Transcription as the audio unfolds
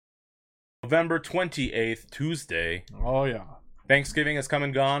November 28th, Tuesday. Oh, yeah. Thanksgiving has come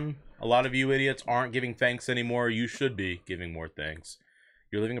and gone. A lot of you idiots aren't giving thanks anymore. You should be giving more thanks.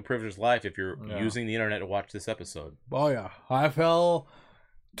 You're living a privileged life if you're using the internet to watch this episode. Oh, yeah. I fell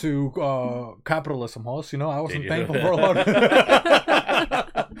to capitalism, host. You know, I wasn't thankful for a lot of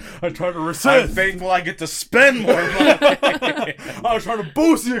I tried to resist. I'm thankful I get to spend more money. I was trying to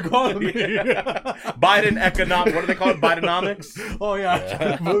boost the economy. Biden economic. What do they call it? Bidenomics? Oh,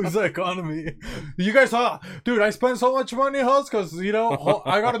 yeah. Boost the economy. You guys saw, dude, I spent so much money, host, because, you know,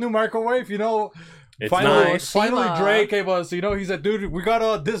 I got a new microwave, you know. It's finally, nice. Finally, Dre gave us, you know, he said, dude, we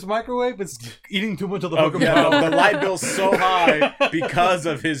got this microwave. It's eating too much of the fucking power. The light bill's so high because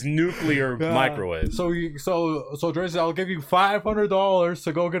of his nuclear microwave. So Dre said, I'll give you $500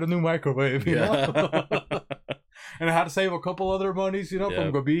 to go get a new microwave, you know? And I had to save a couple other monies, you know,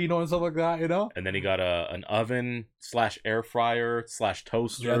 from Gabino and stuff like that, you know? And then he got an oven / air fryer /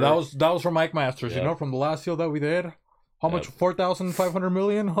 toaster. Yeah, that was from Mike Masters, you know, from the last deal that we did. How much? 4,500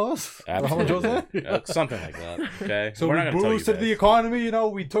 million, Hus? How much was that? Something like that. Okay. So we boosted the economy. You know,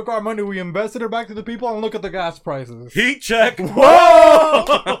 we took our money, we invested it back to the people, and look at the gas prices. Heat check. Whoa!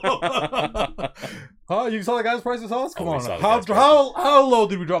 Huh? You saw the gas prices, Hus? Come on. How low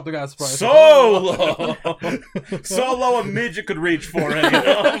did we drop the gas prices? So low. So low a midget could reach for it. You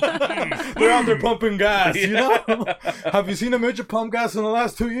know? They're out there pumping gas. You know? Have you seen a midget pump gas in the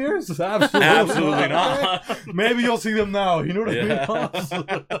last 2 years? Absolutely not. Maybe you'll see them now. You know what I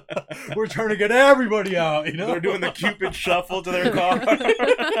mean? We're trying to get everybody out. You know, they're doing the Cupid shuffle to their car.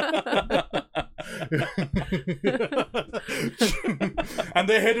 And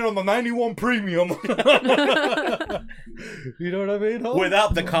they hit it on the 91 premium. You know what I mean? Huh?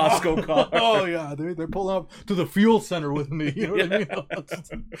 Without the Costco car. Oh yeah, they're pulling up to the fuel center with me. You know what I mean?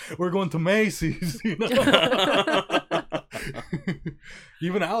 We're going to Macy's. You know.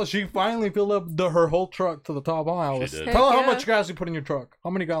 Even Alice, she finally filled up her whole truck to the top. Huh, Alice? Tell her how much gas you put in your truck.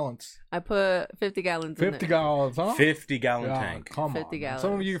 How many gallons? I put 50 gallons in 50 gallons, huh? 50-gallon tank. Come 50 on. gallons.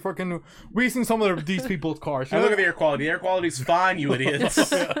 Some of you fucking... We've seen some of these people's cars. And look at the air quality. The air quality's fine, you idiots.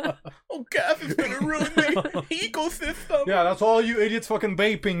 Oh, gas is going to ruin the ecosystem. Yeah, that's all you idiots fucking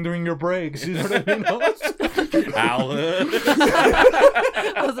vaping during your breaks. You know what I mean? Alice.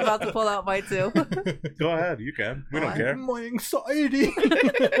 I was about to pull out mine too. Go ahead. You can. We don't care. My anxiety. Like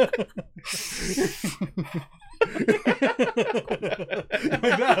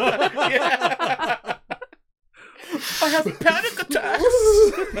that. Yeah. I have panic attacks.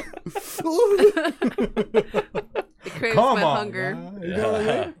 It craves my hunger. You know what I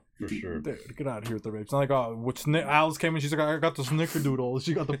mean? For sure. Dude, get out of here with the rapes. It's not like, oh, which Alice came in, she's like, I got the snickerdoodle.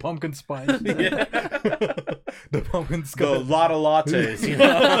 She got the pumpkin spice. Yeah. The pumpkin spice. The lot of lattes, you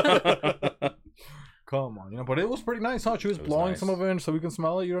know? Come on, you know, but it was pretty nice, huh? She was blowing some of it in so we can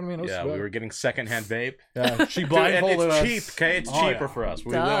smell it, you know what I mean? It was we were getting secondhand vape. Yeah, she blindfolded us. It's cheap, okay? It's cheaper for us.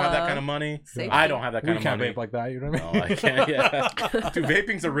 We don't have that kind of money. Safety. I don't have that kind of money. We can't vape like that, you know what I mean? No, I can't, yeah. Dude,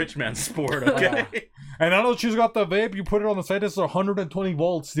 vaping's a rich man's sport, okay? And I know she's got the vape, you put it on the side, it's 120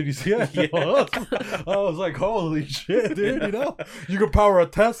 volts. Did you see it? Yeah. I was like, holy shit, dude, you know? You could power a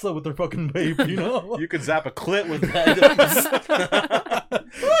Tesla with their fucking vape, you know? You could zap a clit with that.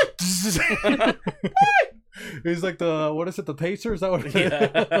 He's like what is it, the taser? Is that what it is?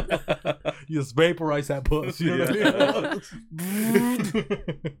 You just vaporize that puss, you know what I mean?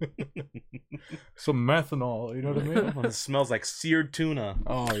 Some methanol, you know what I mean? It smells like seared tuna.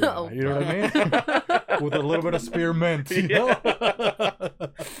 Oh, yeah, you know what I mean? With a little bit of spearmint, you know?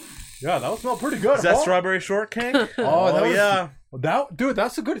 Yeah, that would smell pretty good. Is that strawberry shortcake? Oh, yeah. Dude,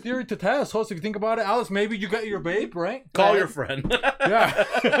 that's a good theory to test. Host, if you think about it, Alice, maybe you got your vape, right? Call your friend. Yeah.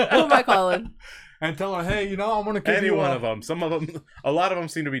 Who am I calling? And tell her, hey, you know, I'm gonna give any you one of them. Some of them, a lot of them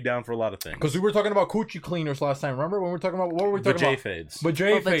seem to be down for a lot of things. Because we were talking about coochie cleaners last time. Remember when we were talking about what were we talking about? Vajay-fades.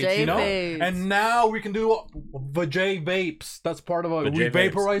 Vajay-fades, you know. And now we can do Vajay vapes. That's part of we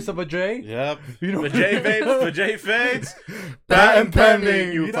vaporize a Vajay. Yep. You know, Vajay vapes, Vajay fades. Patent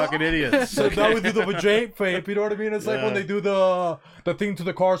pending. You fucking idiots. So now we do the Vajay vape. You know what I mean? It's like when they do the thing to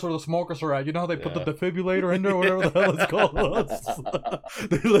the cars where the smokers are at. You know how they put the defibrillator in there, whatever the hell it's called.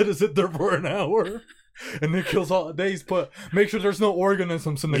 They let us sit there for an hour. And it kills all days, but make sure there's no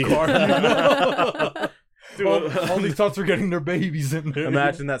organisms in the car. You know? Dude, all these thoughts are getting their babies in there.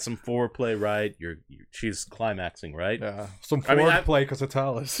 Imagine that some foreplay, right? She's climaxing, right? Yeah, some foreplay because it's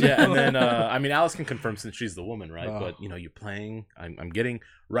Alice. Yeah, and then I mean, Alice can confirm since she's the woman, right? But you know, you're playing. I'm getting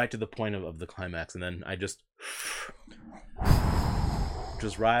right to the point of the climax, and then I just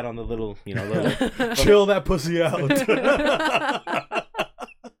ride on the little, you know, chill that pussy out.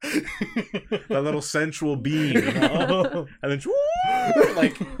 That little sensual beam, you know? And then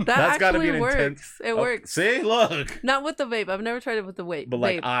like That's gotta be an works. intense. It works. See, look. Not with the vape. I've never tried it with the vape. But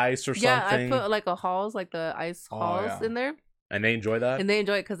like ice or something. Yeah, I put like a halls, like the ice halls in there. And they enjoy that? And they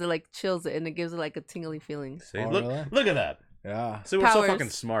enjoy it because it like chills it and it gives it like a tingly feeling. See, look at that. Yeah. So we're so fucking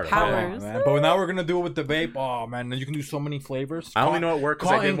smart. Powers. Man. But now we're gonna do it with the vape. Oh man, you can do so many flavors. I only know it works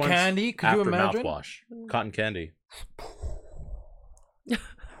because I did once candy. Could you imagine? Mouthwash. Cotton candy.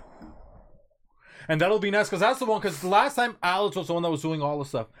 And that'll be nice because that's the one. Because the last time Alex was the one that was doing all the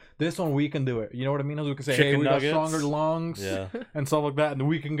stuff. This one we can do it. You know what I mean? We can say, Chicken hey, we nuggets. got stronger lungs, and stuff like that, and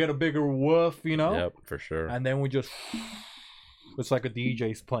we can get a bigger woof. You know? Yep, for sure. And then we just. It's like a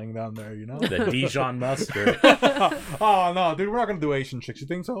DJ's playing down there, you know? The Dijon mustard. Oh, no, dude, we're not going to do Asian chicks. You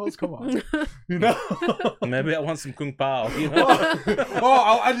think so? Let's come on. You know? Maybe I want some kung pao. You know?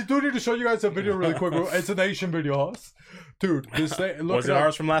 I do need to show you guys a video really quick. It's an Asian video, Hoss. Dude, this thing. Look, was it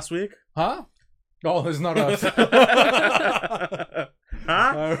ours from last week? Huh? Oh, it's not us.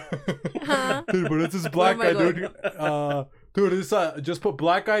 Huh? Dude, but it's this black guy, dude. Dude, it's just put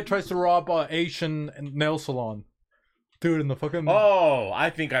black guy tries to rob Asian nail salon. Dude, in the fucking... Oh,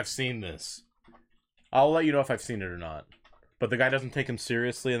 I think I've seen this. I'll let you know if I've seen it or not. But the guy doesn't take him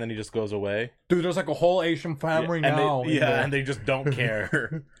seriously, and then he just goes away. Dude, there's like a whole Asian family now. And they just don't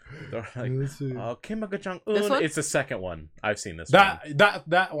care. They're like, This one? It's the second one. I've seen this one.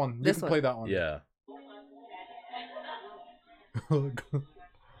 That one. You this can one. play that one. Yeah. Come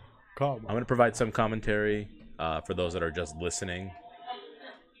on. I'm going to provide some commentary for those that are just listening.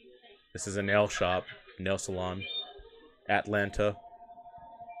 This is a nail shop, nail salon. Atlanta.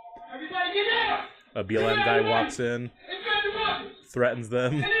 A BLM guy walks in, threatens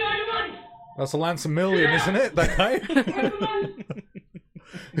them. That's a Lance Million, isn't it? That guy?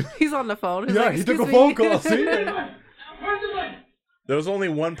 He's on the phone. He's yeah, like, he took a me. phone call. See? There's only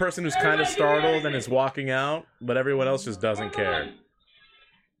one person who's kind of startled and is walking out, but everyone else just doesn't care.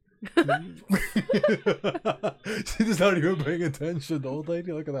 She's not even paying attention. The old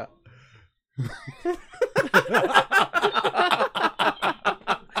lady, look at that.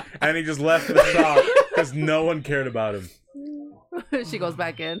 And he just left the shop because no one cared about him. She goes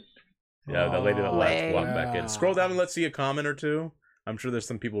back in. Yeah, the lady that left walked back Yeah. in. Scroll down and let's see a comment or two. I'm sure there's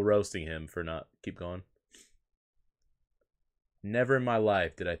some people roasting him for not. Keep going. Never in my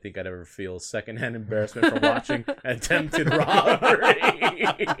life did I think I'd ever feel secondhand embarrassment from watching attempted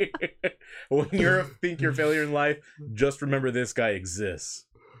robbery. When you think you're a failure in life, just remember this guy exists.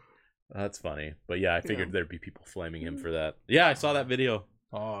 That's funny. But yeah, I figured there'd be people flaming him for that. Yeah, I saw that video.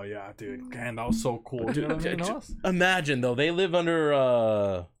 Oh, yeah, dude. Man, that was so cool. You know what I mean? Imagine, though, they live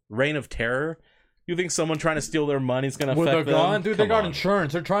under reign of terror. You think someone trying to steal their money is going to affect them? With a gun? Dude, they got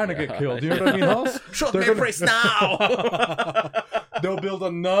insurance. They're trying to get killed. You know what I mean, Hoss? Shut me price now! They'll build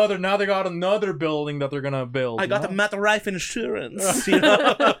another. Now they got another building that they're going to build. I got the MetLife insurance. You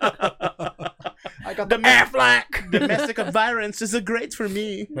know? I got the Aflac. Domestic violence is great for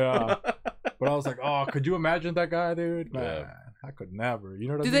me. Yeah. But I was like, oh, could you imagine that guy, dude? Man, I could never. You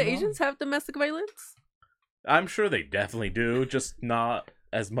know what I mean? Do the Asians have domestic violence? I'm sure they definitely do, just not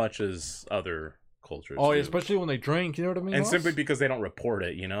as much as other cultures. Oh, do. yeah, especially when they drink. You know what I mean? And simply because they don't report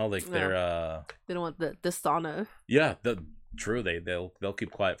it, you know, like they're they don't want the sauna. Yeah, true. They'll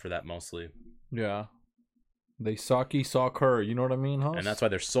keep quiet for that mostly. Yeah. They sucky suck her. You know what I mean, Hoss? And that's why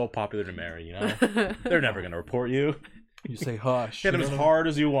they're so popular to marry. You know, they're never gonna report you. You say hush. Hit them as hard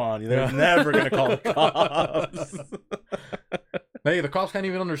as you want. They're never gonna call the cops. Hey, the cops can't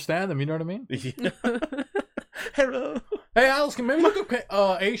even understand them. You know what I mean? Yeah. Hello. Hey, Alice, can maybe look at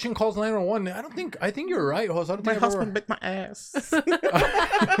Asian calls 911. I think you're right, Hoss. I don't think my husband bit my ass. I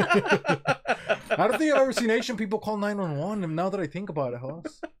don't think I've ever seen Asian people call 911. Now that I think about it,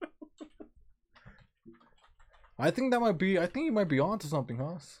 Hoss. I think you might be onto something,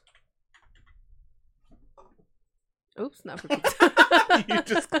 Hoss. Oops, not for pizza. You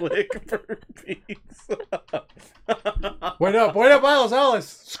just click for pizza. Wait up, Alice.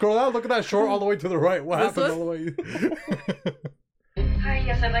 Scroll down, look at that short all the way to the right. What happened all the way? Hi,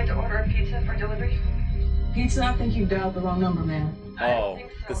 yes, I'd like to order a pizza for delivery. Pizza? I think you dialed the wrong number, man. Oh, so.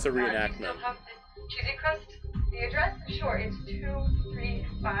 it's a Do you reenactment. still have the cheesy crust? The address? Sure, it's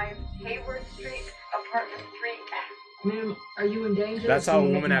 235 Hayward Street, apartment 3F. Ma'am, are you in danger? That's how a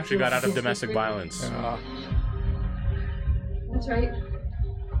Someone woman making actually you got out of feel domestic free? violence. That's right.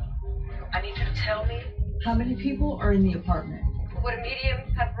 I need you to tell me, How many people are in the apartment? would a medium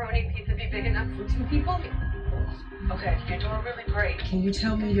pepperoni pizza be big enough for 2 people? Okay, you're doing really great. Can you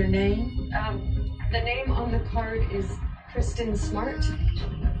tell me your name? The name on the card is Kristen Smart.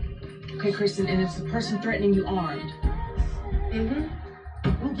 Okay, Kristen, and is the person threatening you armed?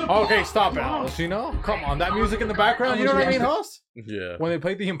 Mm-hmm. Okay, stop it, Alice. You know, come on, that music in the background. You know what I mean, Hoss? Yeah. When they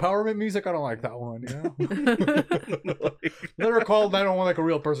play the empowerment music, I don't like that one. You know. Let her call 911 like a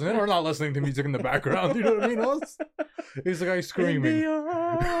real person. They're not listening to music in the background. You know what I mean, Hoss? He's the guy screaming. In the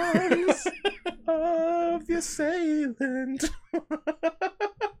arms of the assailant.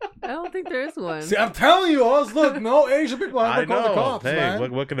 I don't think there is one. See, I'm telling you, Hoss. Look, no Asian people have to call the cops, hey,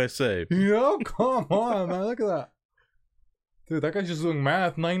 man. what can I say? You know, come on, man. Look at that. Dude, that guy's just doing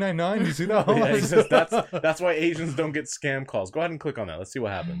math. 999. You see that? Yeah, he says that's why Asians don't get scam calls. Go ahead and click on that. Let's see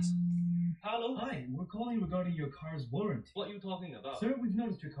what happens. Hello. Hi, we're calling regarding your car's warranty. What are you talking about? Sir, we've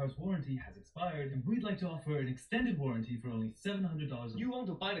noticed your car's warranty has expired, and we'd like to offer an extended warranty for only $700. You want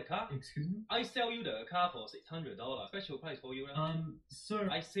to buy the car? Excuse me? I sell you the car for $600. Special price for you. Sir.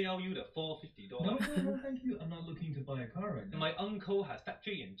 I sell you the $450. No, thank you. I'm not looking to buy a car right now. My uncle has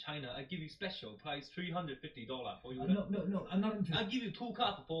factory in China. I give you special price $350 for you. No, I'm not interested. I give you 2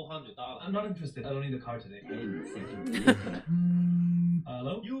 cars for $400. I'm not interested. I don't need a car today.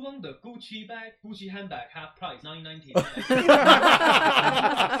 Hello? You want the Gucci bag? Gucci handbag, half price, $9.99.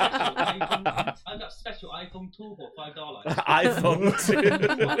 I got special iPhone 2 for $5. iPhone 2.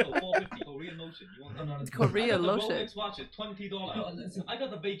 $450 Korean lotion. You want that? Korean lotion. Rolex watch is $20. I got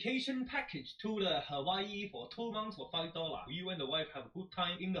the vacation package to the Hawaii for 2 months for $5. You and the wife have a good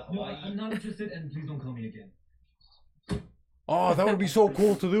time in the Hawaii. No, I'm not interested, and please don't call me again. Oh, that would be so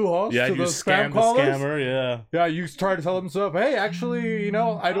cool to do, Hoss. Yeah, to you the scam the callers. scammer, yeah. Yeah, you try to tell them stuff. Hey, actually, you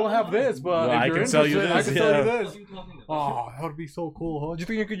know, I don't have this, but Well, if I you're can sell you interested, I can this, sell yeah. you What this. are you talking about? Oh, that would be so cool, huh? Do you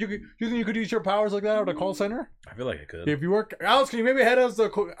think you could use your powers like that at a call center? I feel like I could. If you work, Alex, can you maybe hand us a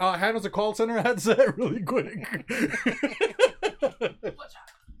call center headset really quick?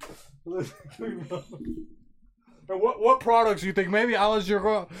 And what products do you think? Maybe Alice,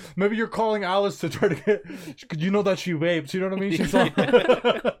 you're calling Alice to try to get. You know that she vapes. You know what I mean? She's on.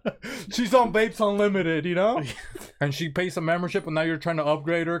 She's on Vapes Unlimited. You know, and she pays a membership, and now you're trying to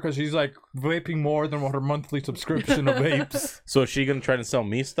upgrade her because she's like vaping more than what her monthly subscription of vapes. So is she gonna try to sell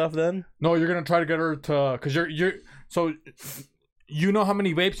me stuff then? No, you're gonna try to get her to because you're so. You know how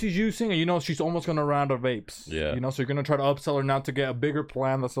many vapes she's using, and you know she's almost gonna run out of vapes. Yeah. You know, so you're gonna try to upsell her now to get a bigger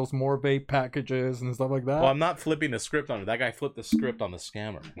plan that sells more vape packages and stuff like that. Well, I'm not flipping the script on it. That guy flipped the script on the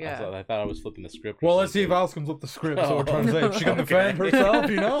scammer. Yeah. I thought I was flipping the script. or Well, let's see something. if Alice can flip the script. So we're trying to say if she can defend herself,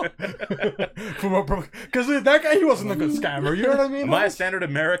 you know? Because that guy, he wasn't a good scammer. You know what I mean? Am I a standard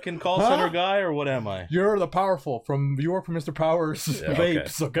American call center guy, or what am I? You're the powerful from Mr. Powers Yeah,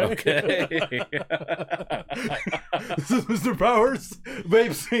 Vapes, okay? Okay. This is Mr. Powers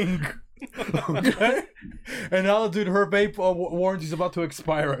Vapes Inc. Okay? And now, dude, her vape warranty's about to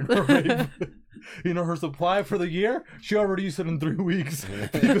expire on her vape. You know, her supply for the year, she already used it in 3 weeks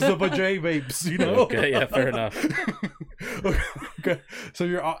because of a J vapes, you know? Okay, yeah, fair enough. Okay.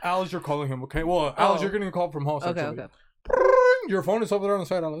 So Alice, you're calling him, okay? Well, Alice, you're getting a call from Hoss. Okay, actually. okay. Your phone is over there on the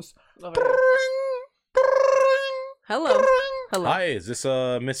side, Alice. Over here. Hello. Hello. Hi, is this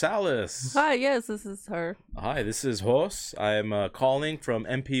Miss Alice? Hi, yes, this is her. Hi, this is Hoss. I am calling from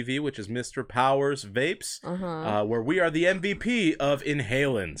MPV, which is Mr. Powers Vapes, where we are the MVP of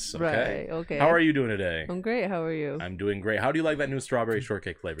inhalants. Okay? Right, okay. How are you doing today? I'm great. How are you? I'm doing great. How do you like that new strawberry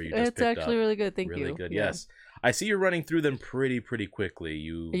shortcake flavor you just It's picked up? actually really good. Thank you. Really good. Yeah. Yes. I see you're running through them pretty quickly.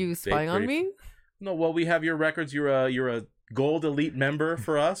 Are you spying on me? No. Well, we have your records. You're a Gold Elite member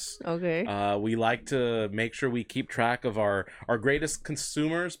for us. Okay. We like to make sure we keep track of our greatest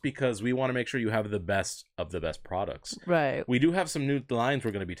consumers because we want to make sure you have the best of the best products. Right. We do have some new lines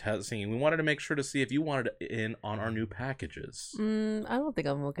we're going to be testing, and we wanted to make sure to see if you wanted in on our new packages. I don't think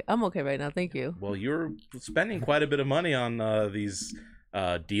I'm okay. I'm okay right now. Thank you. Well, you're spending quite a bit of money on these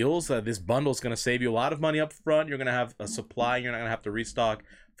deals. This bundle is going to save you a lot of money up front. You're going to have a supply. You're not going to have to restock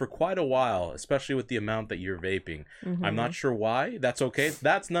for quite a while, especially with the amount that you're vaping. I'm not sure why. That's okay.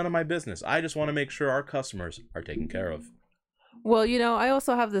 That's none of my business. I just want to make sure our customers are taken care of. Well, you know, I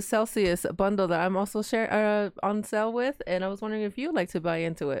also have the Celsius bundle that I'm also on sale with, and I was wondering if you'd like to buy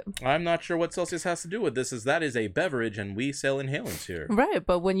into it. I'm not sure what Celsius has to do with this. That is a beverage, and we sell inhalants here. Right,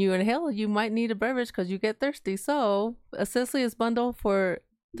 but when you inhale, you might need a beverage because you get thirsty. So a Celsius bundle for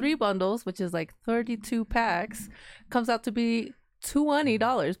 3 bundles, which is like 32 packs, comes out to be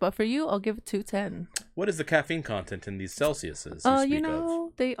 $20, but for you, I'll give it $2.10. What is the caffeine content in these Celsiuses? You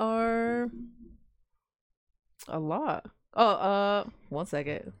know, they are a lot. Oh, 1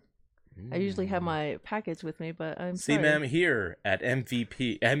 second. I usually have my package with me, but I'm See, sorry. ma'am, here at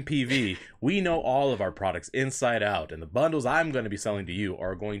MPV, we know all of our products inside out, and the bundles I'm going to be selling to you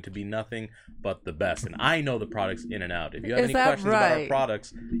are going to be nothing but the best. And I know the products in and out. If you have any questions about our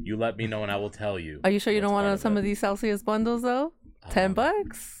products, you let me know, and I will tell you. Are you sure you don't want what's part some it. of these Celsius bundles, though?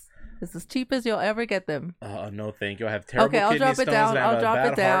 $10. It's as cheap as you'll ever get them. No, thank you. I have terrible Okay, I'll kidney drop it stones down. and I have I'll a drop bad it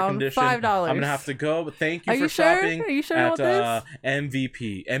heart down. condition. $5. I'm gonna have to go, but thank you Are for you sure? shopping Are you sure at about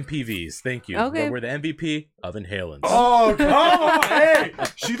MPVs. Thank you. Okay. We're the MVP of inhalants. Oh, come on. Hey,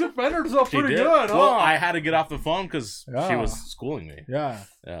 she defended herself She pretty did. good. Well, huh? I had to get off the phone because she Yeah. was schooling me. Yeah.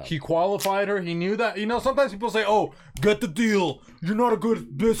 Yeah. He qualified her. He knew that. You know, sometimes people say, "Oh, get the deal. You're not a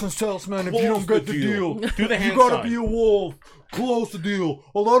good business salesman if you Close don't get the the deal. deal. Do the You hand gotta sign. be a wolf. Close the deal.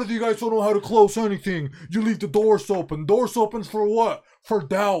 A lot of you guys don't know how to close anything. You leave the doors open. Doors opens for what? For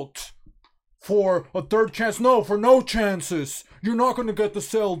doubt. For a third chance. No, for no chances. You're not gonna get the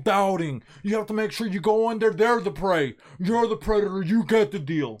sale doubting. You have to make sure you go in there. They're the prey. You're the predator. You get the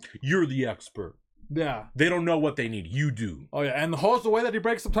deal. You're the expert. Yeah. They don't know what they need. You do. Oh yeah, and the host, the way that he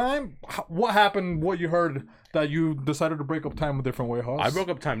breaks up time, what happened? What you heard that you decided to break up time a different way, host? I broke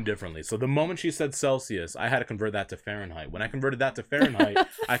up time differently. So the moment she said Celsius, I had to convert that to Fahrenheit. When I converted that to Fahrenheit,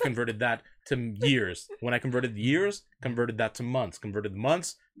 I converted that to years. When I converted years, converted that to months. Converted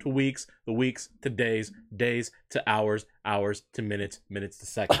months to weeks, the weeks to days, days to hours, hours to minutes, minutes to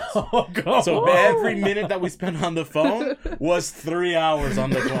seconds. Oh, God. So every minute that we spent on the phone was 3 hours on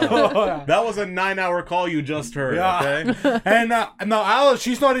the phone. Oh, yeah. That was a 9-hour call you just heard, Yeah. okay? And now Alice,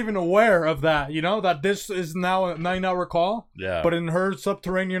 she's not even aware of that. You know that this is now a 9-hour call. Yeah. But in her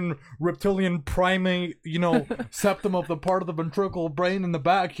subterranean reptilian primate, septum of the part of the ventricular brain in the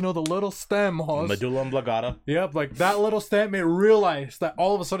back, the little stem, host. Medulla oblongata. Yep, like that little stem, it realized that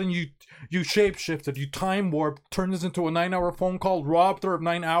all of a sudden you shape-shifted, you time warped, turned this into a 9-hour phone call, robbed her of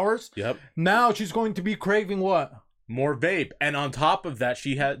 9 hours. Yep. Now she's going to be craving what? More vape. And on top of that,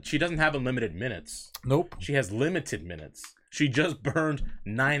 she doesn't have unlimited minutes. Nope. She has limited minutes. She just burned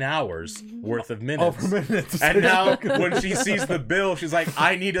 9 hours worth of minutes. And now when she sees the bill, she's like,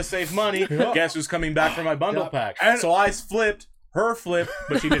 I need to save money. Yeah. Guess who's coming back for my bundle Yeah. pack? And- So I flipped her flip,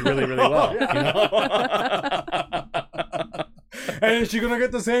 but she did really, really well. And is she gonna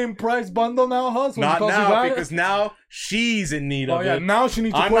get the same price bundle now, Hus? when she Not calls you now, back? because now she's in need of Oh yeah, it. now she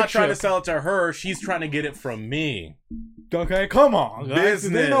needs to I'm quit not trying to shit. sell it to her. She's trying to get it from me. Okay, come on, guys.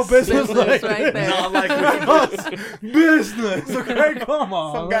 Business. There's no business Business like right there. Not like Us. Business. Okay, come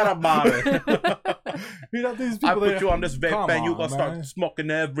on. Forget about it. These I people. put you on this vape Come pen. You on, gonna start man. smoking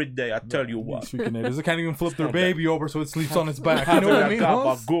every day. I tell you what. These freaking idiots. They can't even flip their baby over so it sleeps on its back. You Having know what I a mean? cup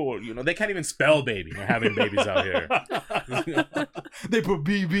Hus? of gold, they can't even spell baby. They're having babies out here. They put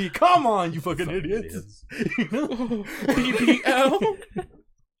BB. Come on, you fucking idiots. BBL.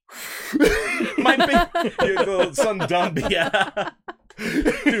 My big, some dumb, yeah.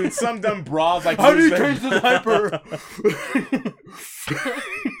 Dude, some dumb bras like. How do you use change them- the diaper?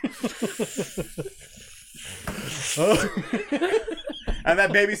 And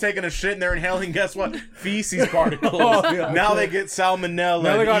that baby's taking a shit and they're inhaling, guess what? Feces particles. Oh, yeah, now okay. they get salmonella.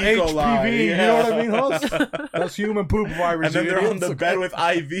 Now they got and E. coli. HPV. You Yeah. know what I mean, Hus? That's human poop virus. And then you they're on idiots. the bed with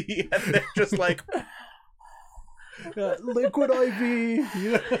IV and they're just like, Liquid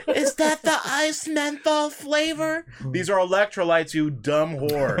IV. is that the ice menthol flavor? These are electrolytes, you dumb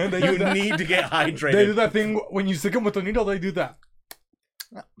whore. And they do You that. need to get hydrated. They do that thing when you stick them with the needle. They do that.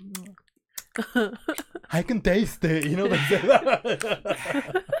 I can taste it. They say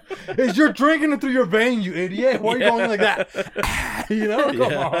that. It's you're drinking it through your vein, you idiot. Why are you going like that?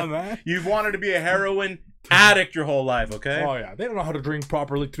 Come on, man. You've wanted to be a heroin addict your whole life, okay? Oh yeah, they don't know how to drink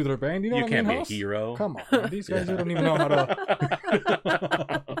properly through their vein. You know You what I can't mean, be a Hoss? hero. Come on, man. These guys don't even know how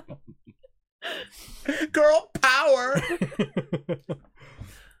to. Girl power.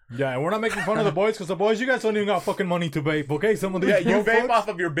 Yeah, and we're not making fun of the boys because the boys, you guys don't even got fucking money to vape. Okay, some of these. Yeah, you broke vape fucks, off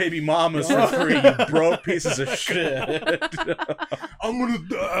of your baby mamas for free, you broke pieces of shit. I'm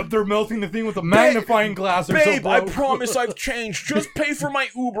gonna. They're melting the thing with a magnifying glass. Or Babe, I something. promise I've changed. Just pay for my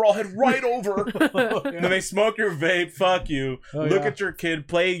Uber. I'll head right over. And then they smoke your vape. Fuck you. Oh, Look yeah. at your kid.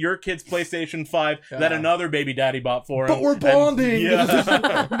 Play your kid's PlayStation 5 that Yeah. another baby daddy bought for him. But we're And- bonding.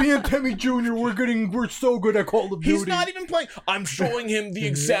 yeah. Me and Timmy Jr. We're so good at Call of Duty. He's not even playing. I'm showing him the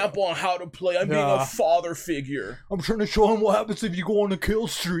example on how to play. I'm being Yeah. a father figure. I'm trying to show him what happens if you go on a kill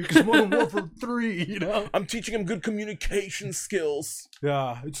streak. It's Modern Warfare 3, I'm teaching him good communication skills.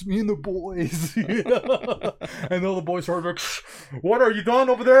 Yeah, it's me and the boys. And all the boys are like, what are you doing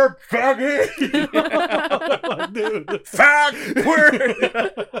over there, faggot? Like, dude, Fag!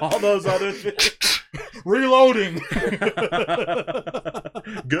 Word! All those other things. reloading.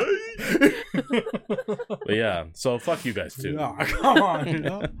 Gay. But yeah, so fuck you guys too. Yeah, come on.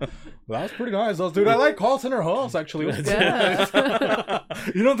 That was pretty nice, dude. I like call center hosts, actually. It was pretty Yeah.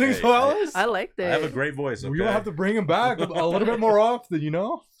 nice. You don't think so, Alice? I liked it. I have a great voice. Okay? You'll have to bring him back a little bit more often,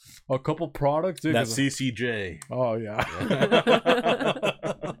 A couple products. Dude, That's CCJ. Oh yeah.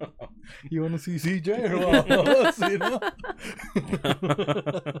 You want to see CJ or what else, you know?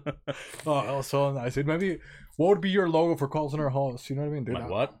 Oh, that was so nice. Dude, maybe what would be your logo for call center host? You know what I mean? Dude, My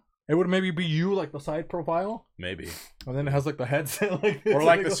what? It would maybe be you, like the side profile, Maybe. and then it has like the headset, like this, Or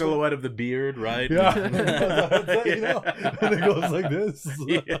like and it the goes- silhouette of the beard, right? Yeah, and it has the headset, you know, and it goes like this.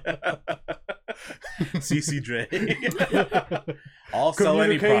 Yeah. CCJ. I'll sell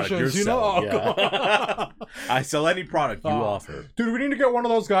any product you're Communications, you know? selling. Yeah. I sell any product you offer. Dude, we need to get one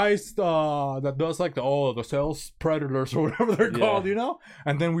of those guys that does like the sales predators or whatever they're Yeah. called, you know?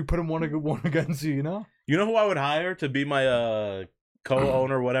 And then we put them one against you, you know? You know who I would hire to be my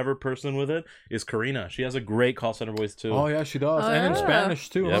co-owner, whatever person with it? Is Karina. She has a great call center voice too. Oh yeah, she does, Oh, and in yeah. Spanish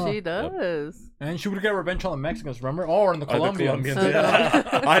too. Yep. Huh? She does. And she would get revenge on the Mexicans, remember? Or in the Oh, the Colombians. Colombians,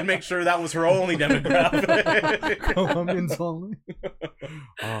 yeah. I'd make sure that was her only demographic. Colombians only.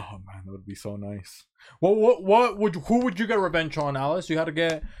 Oh man, that would be so nice. Who would you get revenge on, Alice? You had to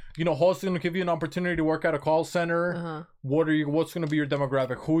get, host's gonna give you an opportunity to work at a call center. Uh-huh. What's gonna be your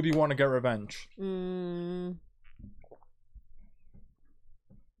demographic? Who do you want to get revenge?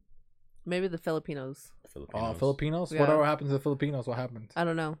 Maybe the Filipinos. Filipinos? Yeah. Whatever happens to the Filipinos, what happens? I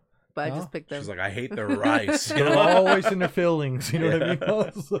don't know, but No? I just picked them. She's like, I hate their rice. You They're know? always in their feelings, you know what I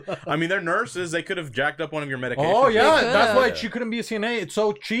mean? I mean, they're nurses. They could have jacked up one of your medications. Oh yeah, They that's could. why she couldn't be a CNA. It's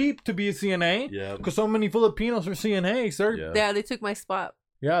so cheap to be a CNA. Yeah. Because so many Filipinos are CNAs. Yeah. Yeah, they took my spot.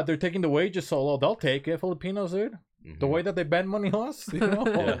 They're taking the wages so low. They'll take it, Filipinos, dude. The way that they bend money on us,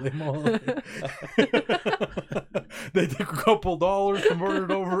 holy moly. They take a couple dollars, convert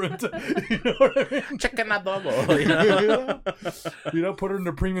it over into, you know what I mean? Chicken adobo. Put it in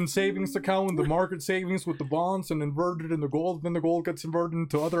the premium savings account, the market savings with the bonds, and invert it in the gold. Then the gold gets inverted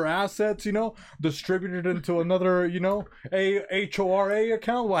into other assets, distributed into another, a HORA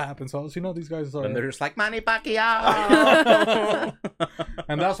account. What happens, House? These guys are. And they're just like, Manny Pacquiao.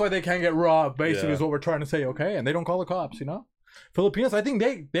 And that's why they can't get robbed, basically, Yeah. is what we're trying to say, okay? And they don't call the cops, Filipinos, I think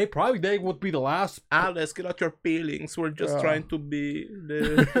they would be the last. Alice, get out your feelings. We're just trying to be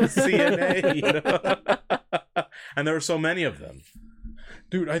the CNA, And there are so many of them.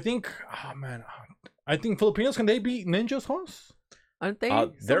 Dude, I think, Filipinos, can they beat ninjas, Hoss? Aren't they?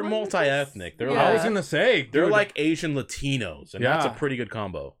 They're someone? multi-ethnic. They're Yeah. I was like, gonna say, they're dude, like Asian Latinos, and that's a Yeah. pretty good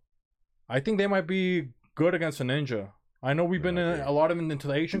combo. I think they might be good against a ninja. I know we've been a lot of into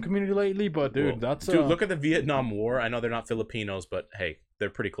the Asian community lately, but dude, Well, look at the Vietnam War. I know they're not Filipinos, but hey, they're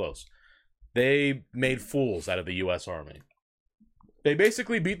pretty close. They made fools out of the U.S. Army. They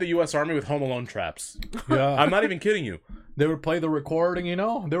basically beat the U.S. Army with Home Alone traps. yeah. I'm not even kidding you. They would play the recording,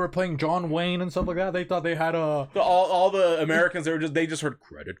 They were playing John Wayne and stuff like that. They thought they had a. All the Americans, they just heard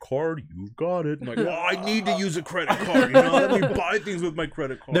credit card. You got it. I'm like, well, I need to use a credit card. Let me buy things with my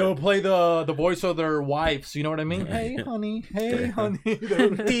credit card. They would play the voice of their wives. You know what I mean? Hey, honey. Hey, honey.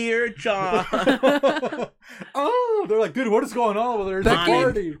 Dear John, Oh, they're like, dude, what is going on over there? That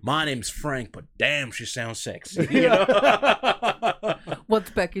party. my name's Frank, but damn, she sounds sexy. What's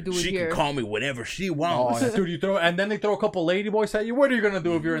Becky doing She here? can call me whenever she Oh, wants. dude, and then they throw a couple lady boys at you. What are you gonna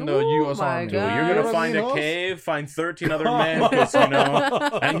do if you're in the Oh U.S. my Army? God. You're You know gonna what I find mean, a Hoss? cave, find 13 other men, 'cause,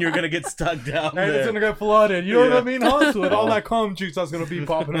 and you're gonna get stuck down And it's there. gonna get flooded. You know what I Yeah. mean, Hoss? With all that cum juice that's gonna be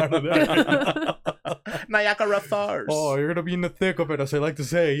popping out of there. Niagara Falls. Oh, you're gonna be in the thick of it, as I like to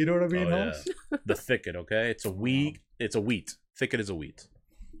say. You know what I mean, Oh, yeah. Hoss? The thicket, okay? It's a wheat. It's a wheat. Thicket is a wheat.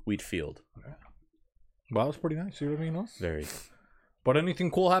 Wheat field. Well, that was pretty nice. You know what I mean, Hoss? Very. But anything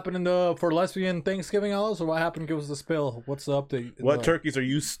cool happened for lesbian Thanksgiving, Alice? Or what happened? Give us the spill. What's the update? What turkeys are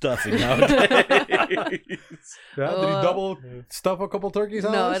you stuffing nowadays? Yeah, did you double stuff a couple turkeys,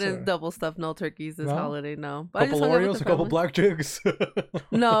 Alice? No, I or- didn't double stuff. No turkeys this No? holiday. No, but I Couple just hung out with Oreos, the a couple family. black chicks.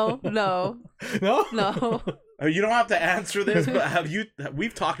 No, no? no. You don't have to answer this, but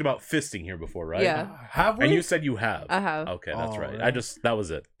we've talked about fisting here before, right? Yeah, Have we? And you said you have. I have. Okay, that's Oh, right. yeah. That was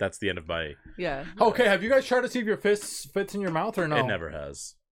it. That's the end of my. Yeah. Okay, have you guys tried to see if your fist fits in your mouth or no? It never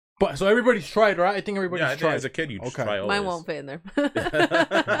has. But so everybody's tried, right? I think everybody's Yeah, I think tried. as a kid, you just Okay. try always. Mine won't fit in there.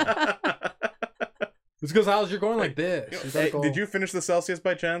 It's because Alice, you're going like this. You gotta Hey, go- did you finish the Celsius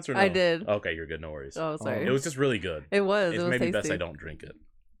by chance or no? I did. Okay, you're good. No worries. Oh, sorry. It was just really good. It was. It's It was maybe tasty. best I don't drink it.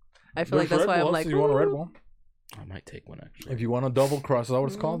 I feel like There's that's why Red I'm Bulls, like. you want a Red "Ooh." Bull? I might take one actually. If you want a double cross, is that what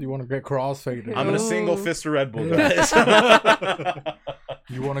it's called? You want to get crossfaded? I'm gonna single Ooh. fist a Red Bull, guys.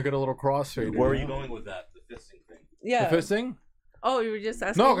 You want to get a little crossfaded? Where are yeah? you going with that? The fisting thing. Yeah. The fisting? Oh, you were just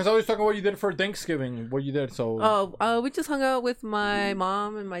asking. No, because I was talking what you did for Thanksgiving. What you did, so Oh, we just hung out with my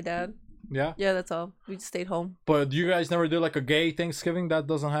mom and my dad. yeah. Yeah, that's all. We just stayed home. But you guys never did like a gay Thanksgiving? That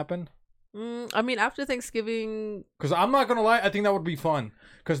doesn't happen. I mean, after Thanksgiving. Because I'm not gonna lie, I think that would be fun.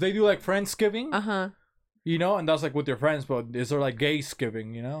 Because they do like Friendsgiving, you know, and that's like with your friends. But is there like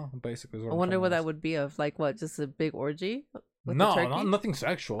Gaysgiving, you know? Basically, is what I I'm wonder trying what to that ask. would be of. Like what? Just a big orgy? With the No, turkey? nothing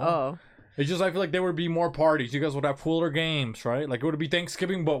sexual. Oh. It's just I feel like there would be more parties. You guys would have cooler games, right? Like it would be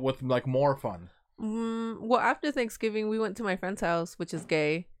Thanksgiving, but with like more fun. Well, after Thanksgiving, we went to my friend's house, which is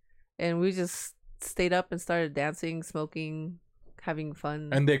gay, and we just stayed up and started dancing, smoking, having fun.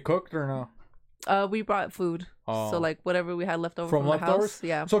 And they cooked or no? We brought food, so like whatever we had left over from the leftovers. house.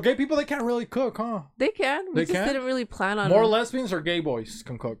 Yeah, So gay people, they can't really cook, huh? they can. We They just can? didn't really plan on. More lesbians or gay boys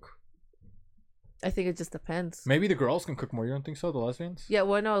can cook. I think it just depends. Maybe the girls can cook more. You don't think so? The lesbians? Yeah,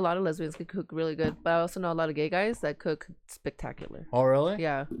 well, I know a lot of lesbians can cook really good, but I also know a lot of gay guys that cook spectacular. Oh, really?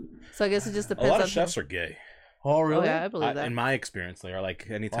 Yeah, so I guess it just A depends. lot on of chefs are gay. Oh, really? Oh yeah, I believe that. In my experience, they are like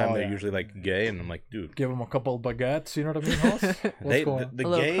anytime Oh, they're yeah. usually like gay, and I'm like, dude, Give them a couple of baguettes. You know what I mean, Hoss? What's going on? the A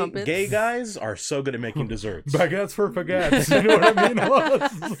little gay crumpets. gay guys are so good at making desserts. Baguettes for baguettes. You know what I mean,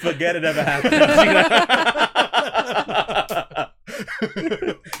 Hoss? Forget it ever happened.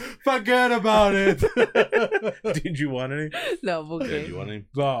 Forget about it. Did you want any? No, Yeah, okay. did you want any?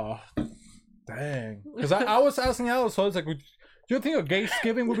 Oh, dang. Because I was asking Alice, so it's like, do you think a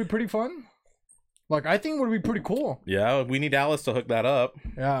Gaysgiving would be pretty fun? Like, I think it would be pretty cool. Yeah, we need Alice to hook that up.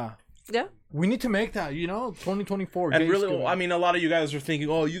 Yeah. Yeah. We need to make that, you know, 2024. And really, Gaysgiving. I mean, a lot of you guys are thinking,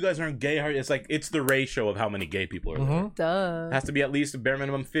 oh, you guys aren't gay. It's like, it's the ratio of how many gay people are there. Mhm. Duh. It has to be at least a bare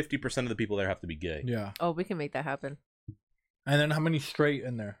minimum 50% of the people there have to be gay. Yeah. Oh, we can make that happen. And then how many straight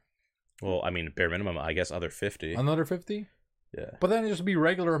in there? Well, I mean, bare minimum, I guess other 50. Another 50? Yeah. But then it just be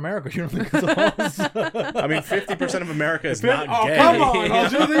regular America. You don't think it's us? I mean, 50% of America is not oh, gay. come on.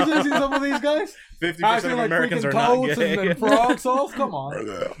 Hoss. You don't think you see some of these guys? 50% Acting of like Americans are freaking not toads gay. and frog sauce? Come on.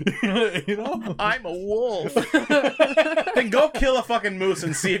 You know? I'm a wolf. Then go kill a fucking moose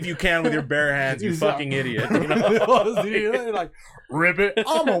and see if you can with your bare hands, you fucking idiot. You know? You're like, rip it.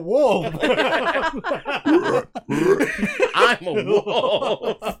 I'm a wolf. I'm a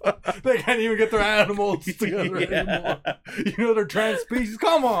wolf. They can't even get their animals together anymore. You know, they're trans species.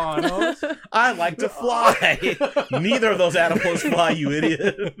 Come on. Hoss. I like to fly. Neither of those animals fly, you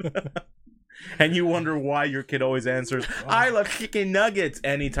idiot. And you wonder why your kid always answers, I love chicken nuggets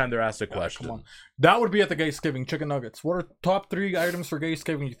anytime they're asked a question. Come on. That would be at the Gaysgiving, chicken nuggets. What are top 3 items for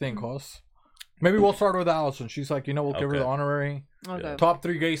Gaysgiving you think, Hoss? Maybe we'll start with Allison. She's like, you know, we'll give her Okay. the honorary. Okay. Yeah. Top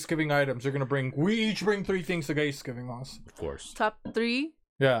 3 Gaysgiving items. You're going to bring, we each bring 3 things to Gaysgiving, Hoss. Of course. Top 3.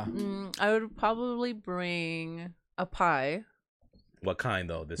 Yeah. I would probably bring a pie. What kind,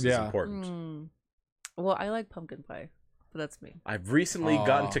 though? This is Yeah. important. Well, I like pumpkin pie, but that's me. I've recently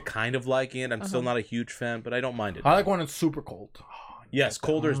gotten to kind of liking it. I'm still not a huge fan, but I don't mind it. I like when it's super cold. Yes,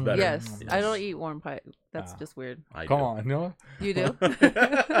 colder is better. Yes, I don't eat warm pie. That's just weird. I Come do. on, you know? You do?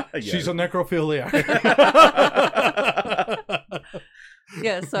 She's a necrophiliac.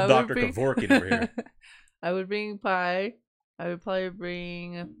 Yeah, so I Dr. would bring... Kevorkian over here. I would bring pie. I would probably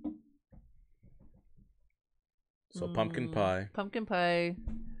bring... So pumpkin pie. Pumpkin pie.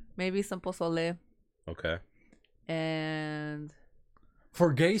 Maybe some pozole. Okay. And...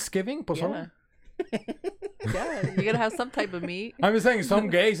 For Gaysgiving? Pozole? Yeah. Yeah, you gotta have some type of meat. I'm just saying, some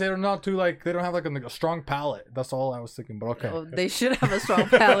gays, they're not too, like, they don't have, like, a strong palate. That's all I was thinking, but okay. Oh, they should have a strong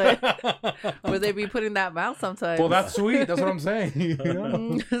palate. Or they be putting that mouth sometimes. Well, that's sweet. That's what I'm saying. You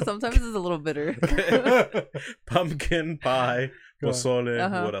know? Sometimes it's a little bitter. Pumpkin pie, pozole,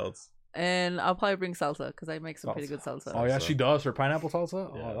 Uh-huh. what else? And I'll probably bring salsa because I make some pretty good salsa. Oh, yeah, she does. Her pineapple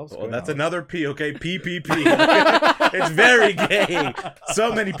salsa? Yeah. Oh, that was Oh, good. that's another P, okay? PPP. It's very gay.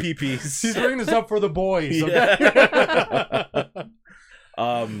 So many PPs. She's bringing this up for the boys, okay? Yeah.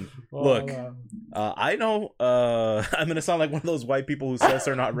 Oh, Look, man. I know I'm gonna sound like one of those white people who says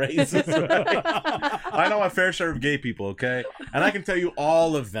they're not racist. Right? I know a fair share of gay people, okay? And I can tell you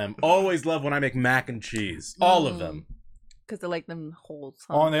all of them always love when I make mac and cheese. All of them. Because they like them holes.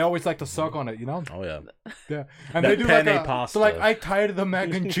 Huh? Oh, and they always like to suck on it, you know? Oh, yeah. Yeah. And That they do like penne a, pasta. so like I tied the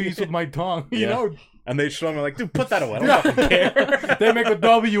mac and cheese with my tongue, you Yeah. know? And they show me like, dude, put that away. I don't fucking care. They make a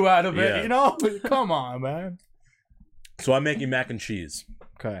W out of it, Yeah. you know? Come on, man. So I'm making mac and cheese.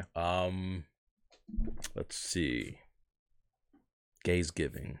 Okay. Let's see.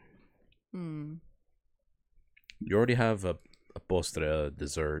 Gaysgiving. Hmm. You already have a postre,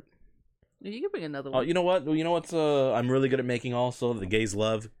 dessert. You can bring another Oh, one. you know what? You know what's I'm really good at making also? The gays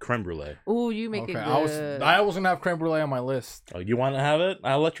love creme brulee. Ooh, you make Okay. it good. I was gonna have creme brulee on my list. Oh, you want to have it?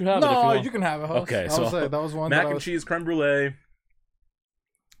 I'll let you have it. If you No, want. you can have it. Host. Okay, I so was saying, that was one mac that I and was... cheese, creme brulee.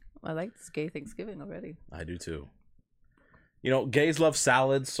 I like this gay Thanksgiving already. I do too. gays love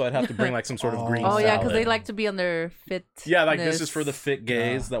salads, so I'd have to bring like some sort of green Oh salad. yeah, because they like to be on their fit. Yeah, like this is for the fit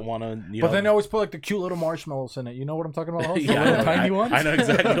gays that want to. But then they always put like the cute little marshmallows in it. You know what I'm talking about? The Yeah, little tiny ones. I know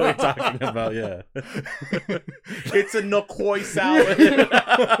exactly what you're talking about. Yeah, it's a Nokoi salad.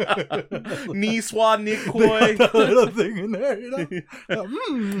 Niswa Nikoi. That little thing in there,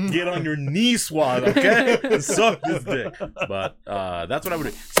 Get on your knee swab, okay? Suck this dick. But that's what I would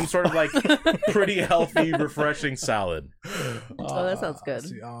do. Some sort of like pretty healthy, refreshing salad. Oh, that sounds good.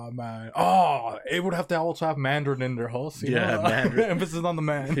 Oh man. Oh, it would have to also have Mandarin in their host. Yeah, Mandarin. Emphasis on the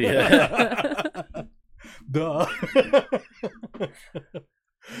man. Yeah. Duh.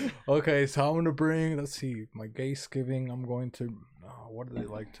 Okay, so I'm gonna bring. Let's see, my Gaysgiving. I'm going to. What do they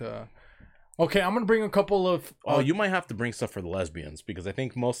like to? Okay, I'm gonna bring a couple of. You might have to bring stuff for the lesbians because I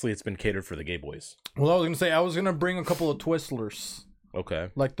think mostly it's been catered for the gay boys. Well, I was gonna bring a couple of Twizzlers. Okay.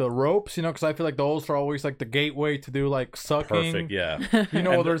 Like the ropes, because I feel like those are always like the gateway to do like sucking. Perfect. Yeah.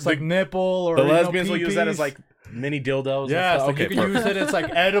 There's like nipple or the lesbians will use that as like mini dildos. Yeah, and stuff. like you can use it. It's like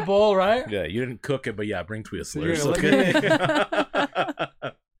edible, right? Yeah, you didn't cook it, but yeah, bring Twizzlers. So Okay.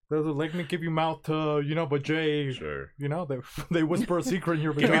 Those are like me give you mouth to but Jay. Sure. They whisper a secret in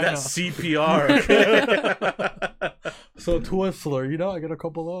your Give me vagina. that CPR. Okay? So Twizzler, I get a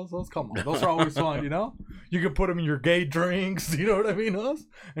couple of those. Come on, those are always fun. You can put them in your gay drinks. You know what I mean?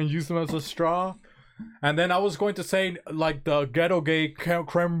 And use them as a straw. And then I was going to say like the ghetto gay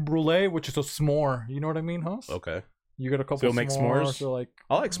creme brulee, which is a s'more. You know what I mean, Huss? Okay. You get a couple. So you'll make s'mores? So like,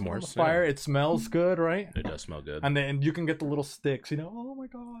 I like s'mores. Fire. Yeah. It smells good, right? It does smell good. And then you can get the little sticks. Oh my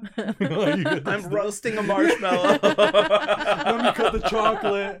god! I'm roasting a marshmallow. Then you cut the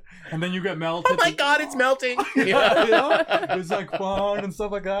chocolate, and then you get melted. Oh my god, it's melting! It's like fun and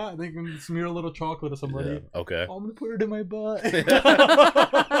stuff like that. And then you can smear a little chocolate to somebody. Yeah. Okay. Oh, I'm gonna put it in my butt.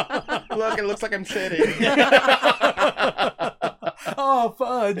 Look, it looks like I'm shitting. Oh,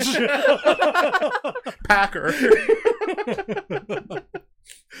 fudge. Packer.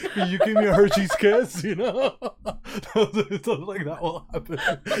 You give me a Hershey's kiss, Something like that will happen.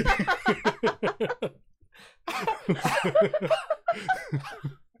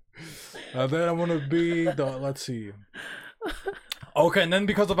 And then I'm gonna be let's see. Okay, and then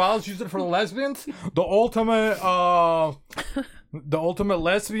because of Alice used it for the lesbians, the ultimate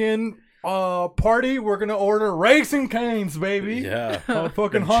lesbian party, we're gonna order Raisin Canes, baby. Yeah. A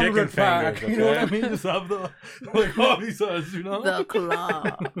fucking Them chicken 100 pack. fingers, You know what I okay? mean? Just have the like Bobby says, The claw.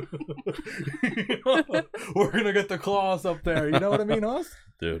 We're gonna get the claws up there. You know what I mean, us?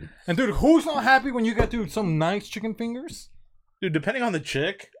 Dude. And dude, who's not happy when you get some nice chicken fingers? Dude, depending on the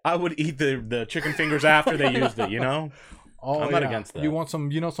chick, I would eat the chicken fingers after they used it, Oh, I'm not against that. You want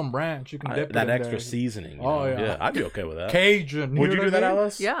some, some ranch? You can dip that it in extra there. seasoning. Oh, yeah. Yeah, I'd be okay with that. Cajun. Would you know do that, what I mean?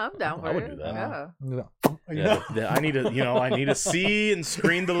 Alice? Yeah, I'm down for I would it. do that. Yeah. Yeah, I need to, I need to see and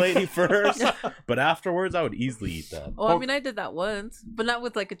screen the lady first, but afterwards, I would easily eat that. Well, I mean, I did that once, but not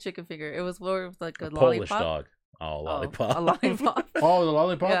with like a chicken finger. It was more of like a Polish lollipop. dog. Oh, lollipop. A lollipop. Oh, the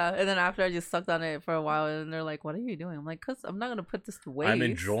lollipop? Yeah, and then after I just sucked on it for a while, and they're like, "What are you doing?" I'm like, "Cause I'm not gonna put this to waste." I'm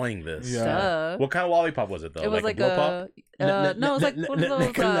enjoying this. Yeah. Duh. What kind of lollipop was it though? It was like a blow a pop? no, it was like one of those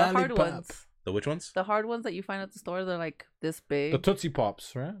like a hard lollipop. ones. The which ones? The hard ones that you find at the store, they're like this big. The Tootsie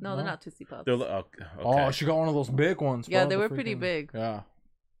Pops, right? No, they're not Tootsie Pops. They're okay. Oh, she got one of those big ones. Yeah, bro, they the were pretty freaking- big. Yeah.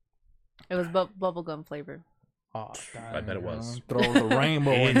 It was bubblegum flavor. Oh, I bet it was. Throw the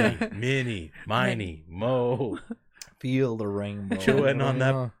rainbow in there. Mini, mini, miny, mo. Feel the rainbow. Chewing on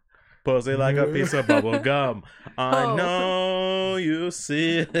that pussy like a piece of bubble gum. I Oh. know you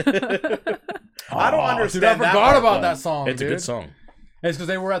see it. I don't understand. Dude, I forgot part, about though. that song. It's dude. a good song. It's because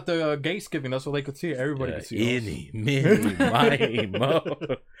they were at the Gaysgiving. That's what they could see. Everybody could see. those. Eeny, mini, miny, mo.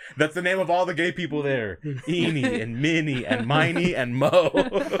 That's the name of all the gay people there. Eeny and Minnie and Miney and Mo.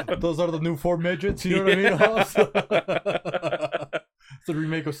 Those are the new 4 midgets. You know what I mean? It's the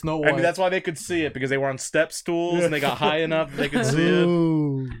remake of Snow White. I mean, that's why they could see it, because they were on step stools and they got high enough that they could see it.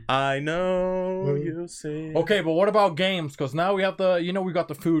 Ooh. I know you see. Okay, but what about games? Because now we have we got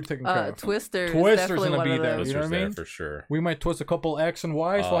the food taken care of. Twister. Twister's gonna be there. You know what I there mean? for sure. We might twist a couple X and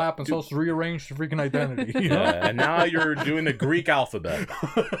Y's. What happens? dude. Let's rearrange the freaking identity. You know? Yeah, and now you're doing the Greek alphabet.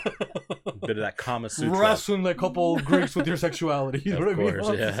 Bit of that Kama Sutra. Wrestling a couple Greeks with your sexuality. You know Of what I mean?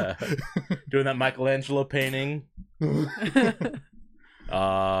 course, yeah. Doing that Michelangelo painting.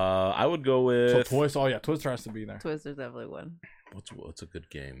 I would go So with Twister. Oh yeah, Twister has to be there. Twister's definitely one. what's a good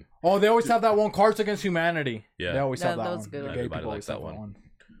game? Oh, they always have that one, Cards Against Humanity. Yeah. They always have Yeah, that that was one. a good The one. gay Everybody people likes always that have one.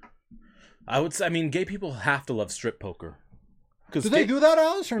 I would say, I mean, gay people have to love strip poker. Do they do that,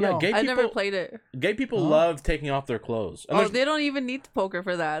 Alice, or no? gay I people, never played it. Gay people love taking off their clothes. And Oh, there's- they don't even need poker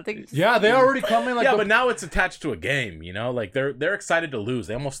for that. Yeah, they already come in like. yeah, but now it's attached to a game. You know, like they're excited to lose.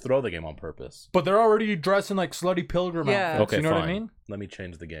 They almost throw the game on purpose. But they're already dressed in like slutty pilgrim Yeah. outfits. Okay, you know fine. what I mean? Let me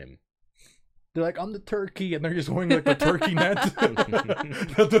change the game. They're like, I'm the turkey, and they're just wearing like the turkey net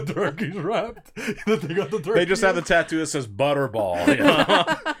that the turkey's wrapped. That they got the turkey. They just have the tattoo that says Butterball. You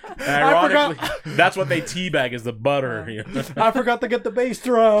know? And ironically, that's what they teabag is the butter. You know? I forgot to get the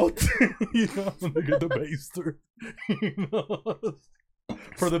baster out. You know, they get the baster. You know?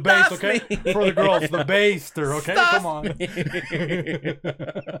 For the base, Stuff okay? me. For the girls, the baster, okay? Stuff Come on. me.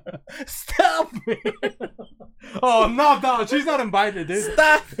 Stop me. Oh, no, no, she's not invited, dude.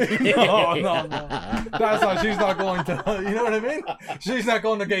 Stop. No, no, no. That's not, she's not going to, you know what I mean? She's not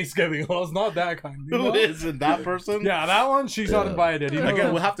going to Thanksgiving. Well, it's not that kind. You know? Who isn't that person? Yeah, that one, she's not invited. You know?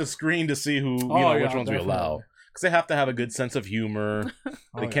 Again, we'll have to screen to see who, which ones we allow. Because they have to have a good sense of humor.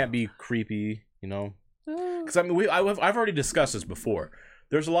 They can't be creepy, you know? Because I mean, I've already discussed this before.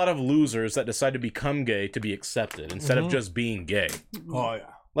 There's a lot of losers that decide to become gay to be accepted instead of just being gay. Oh, yeah.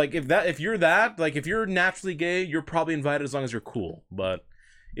 Like if you're naturally gay, you're probably invited as long as you're cool. But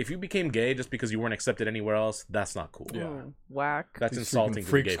if you became gay just because you weren't accepted anywhere else, that's not cool. Yeah. Whack. That's These insulting freaking to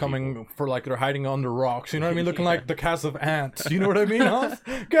freaks gay coming people. for like they're hiding under rocks. You know what I mean? Looking like the cast of ants. You know what I mean? Huh?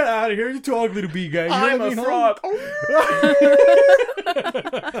 Get out of here! You're too ugly to be gay. You know I'm what I mean, a frog.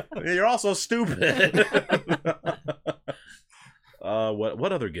 You're also stupid.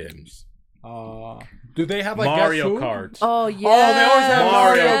 What other games? Do they have like Mario Guess Who? Kart. Oh yeah. Oh, they always have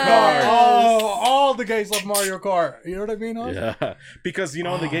Mario Mario Kart. Kart. Oh, all the gays love Mario Kart. You know what I mean? Huh? Yeah, because you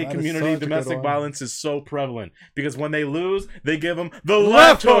know in the gay that is community, such a good domestic one. violence is so prevalent. Because when they lose, they give them the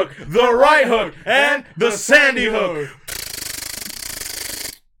left hook, the right hook, and the sandy hook.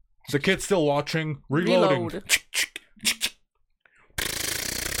 The kid's still watching. Reloading. Reload.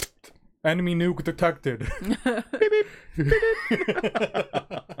 Enemy nuke detected.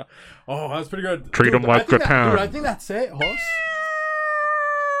 Oh, that's pretty good. Treat 'em like Japan. Dude, I think that's it, host.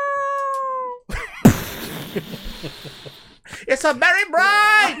 It's a very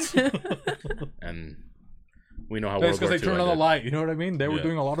bright. And we know how That's World War because they II turn on the ended. light. You know what I mean? They were Yeah.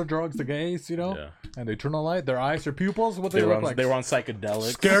 doing a lot of drugs, the gays, you know? Yeah. And they turn on the light. Their eyes, their pupils, what They they were look on, like. they were on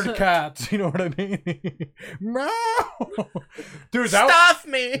psychedelics. Scared cats, you know what I mean? Meow! Dude, that Stuff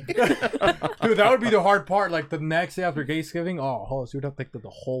me. dude, that would be the hard part. Like the next day after Thanksgiving, oh, host, you'd have to take the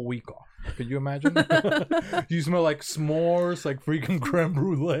whole week off. Could you imagine? You smell like s'mores, like freaking creme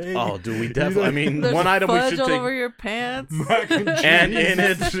brulee. Oh, dude, we definitely. I mean, There's one item we fudge should all take. over your pants. Mac and cheese. And in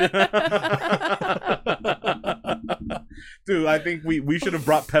it. Dude, I think we should have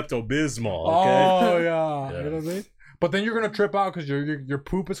brought Pepto Bismol. Okay. Oh yeah. Yeah. You know what I mean? But then you're gonna trip out because your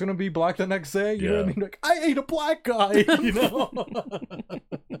poop is gonna be black the next day. You know what I Yeah. mean? Like I ate a black guy. You know.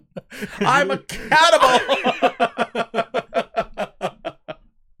 I'm a cannibal.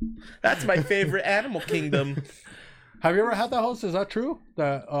 That's my favorite animal kingdom. Have you ever had that host? Is that true?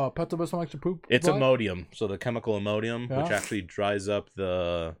 That Pepto Bismol makes your poop? It's black? Imodium, so the chemical Imodium, Yeah. which actually dries up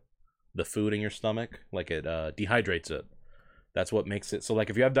the food in your stomach, like it dehydrates it. That's what makes it. So, like,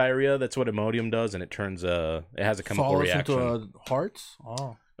 if you have diarrhea, that's what Imodium does, and it turns it has a chemical Follows reaction. into hearts.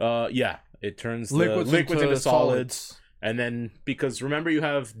 Oh, Yeah, it turns the liquids into solids, and then because remember you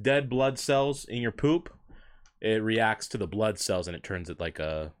have dead blood cells in your poop, it reacts to the blood cells and it turns it like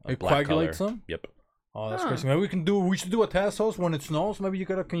a It black coagulates color. them? Yep. Oh, that's Huh. crazy. Maybe we should do a test host when it snows. Maybe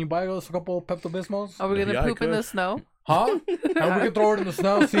can you buy us a couple Pepto Bismols? Are we gonna Yeah, I poop in the could. snow? Huh? And we can throw it in the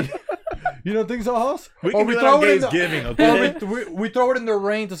snow. See, you don't think so, host? We Or can do that throw on it in the- Thanksgiving, or okay? we throw it in the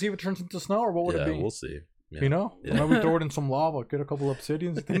rain to see if it turns into snow, or what would Yeah, it be? we'll see. Yeah. You know, Yeah. maybe we throw it in some lava, get a couple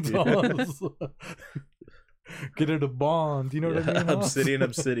obsidians, things get it a bond. You know what I mean? host?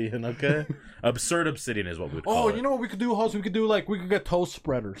 Obsidian, okay? Absurd obsidian is what we'd call Oh, it. you know what we could do, host? We could do we could get toe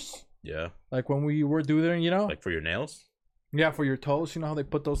spreaders, Yeah. like when we were doing, you know, Like for your nails? yeah, for your toes. You know how they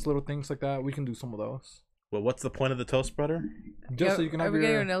put those little things like that? We can do some of those. Well, what's the point of the toe spreader? Just so you can have ever get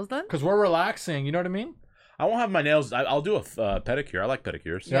your your nails done? because we're relaxing. You know what I mean? I won't have my nails. I'll do a pedicure. I like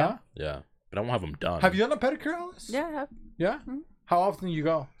pedicures. Yeah. Yeah. But I won't have them done. Have you done a pedicure, Alice? Yeah, I have. Yeah. Mhm. How often do you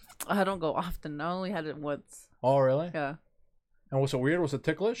go? I don't go often. I only had it once. Oh, really? Yeah. And was it weird? Was it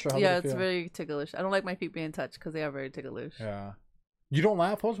ticklish? Or how did Yeah, it it's feel? very ticklish. I don't like my feet being touched because they are very ticklish. Yeah. You don't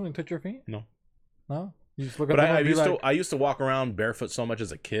laugh, host, when you touch your feet? No. No. You just look at But them I and be used like, I used to walk around barefoot so much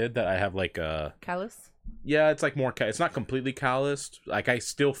as a kid that I have like Callus? yeah, it's like more it's not completely calloused. Like I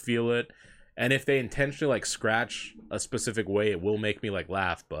still feel it. And if they intentionally like scratch a specific way, it will make me like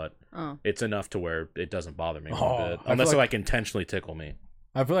laugh, but Oh. it's enough to where it doesn't bother me Oh, one bit. I feel Unless they like- like intentionally tickle me.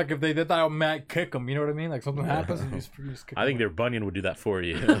 I feel like if they did that, I might kick them. You know what I mean? Like something happens and you just kick I think 'em. their bunion would do that for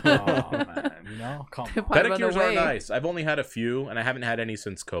you. Oh man, you know, come on. Probably run Pedicures are away. nice. I've only had a few, and I haven't had any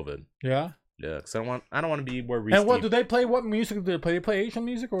since COVID. Yeah. Yeah, because I don't want to be where Reese. And what do they play? What music do they play? They play Asian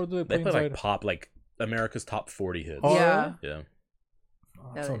music or do they play, They play inside? like pop, like America's top 40 hits. Oh, Yeah. Yeah, Oh,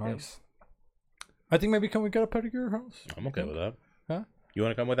 Yeah, that's so they do. nice. I think maybe can we get a pedicure house I'm okay with that. Huh? You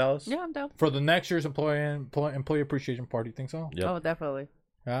want to come with Alice? Yeah, I'm down. for the next year's employee appreciation party? You think so? Yep. Oh, definitely.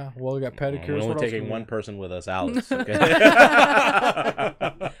 Yeah. Well, we got pedicures. We're only What else taking do we one got? person with us, Alice. Okay.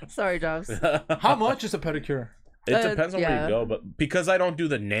 Sorry, Jobs. How much is a pedicure? It depends on where yeah. you go, but because I don't do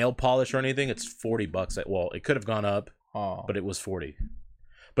the nail polish or anything, it's $40. Well, it could have gone up, Oh, but it was 40.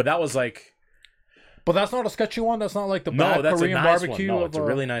 But that was like but that's not a sketchy one. That's not like the no, bad that's Korean a nice barbecue. one. No, of, it's a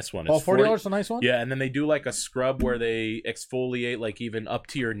really nice one. Oh, It's $40 a nice one. Yeah, and then they do like a scrub where they exfoliate like even up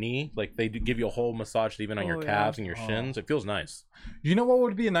to your knee. Like they do give you a whole massage even on your Oh, yeah. calves and your shins. It feels nice. You know what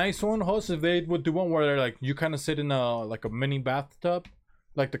would be a nice one, host, if they would do one where they're like you kind of sit in a like a mini bathtub,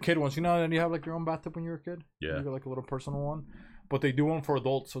 like the kid ones. You know, and you have like your own bathtub when you're a kid. Yeah. You got like a little personal one, but they do one for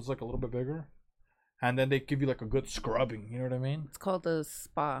adults, so it's like a little bit bigger, and then they give you like a good scrubbing. You know what I mean? It's called a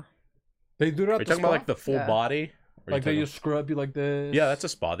spa. They do that. Are At you the talking about spa? like the full Yeah. body? Or you Like they talking- just scrub you like this. Yeah, that's a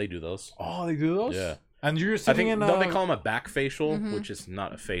spa. They do those. Oh, they do those. Yeah. And you're I sitting think in. don't they call them a back facial, Mhm. which is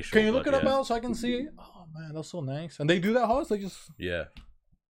not a facial. Can you look but it up, yeah. Al, so I can see it? Oh man, that's so nice. And they do that, host. They just. Yeah.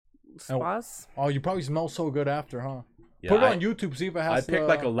 Spas? Oh, you probably smell so good after, huh? Yeah, Put it I- on YouTube. See if it I has. picked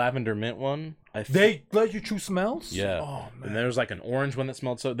like a lavender mint one. They let you choose smells. Yeah. Oh man. And there's like an orange one that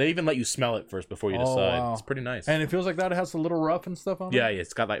smelled so. They even let you smell it first before you Oh, decide. wow. It's pretty nice. And it feels like that. It has a little rough and stuff on yeah, it. yeah,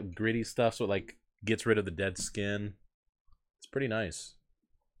 it's got like gritty stuff, so it like gets rid of the dead skin. It's pretty nice.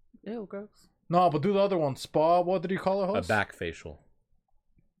 Ew, gross. No, but do the other one. Spa. What did you call it, A host? back facial.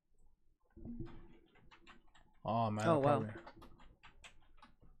 Oh man. Oh, wow. probably.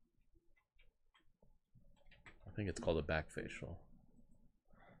 I think it's called a back facial.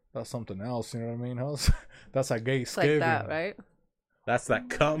 That's something else. You know what I mean, host? That's a gay It's like skivvy. that, right? That's that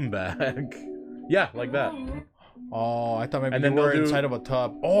comeback. Yeah, like that. Oh, I thought maybe And you then were they'll do- inside of a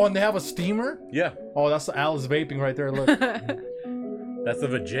tub. Oh, and they have a steamer. Yeah, Oh, that's Alice vaping right there. Look. that's the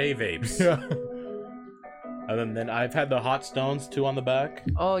Vajay vapes. Yeah. And then I've had the hot stones too on the back.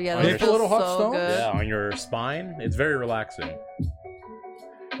 Oh yeah, They those put feel little hot so stones? good. Yeah, on your spine. It's very relaxing.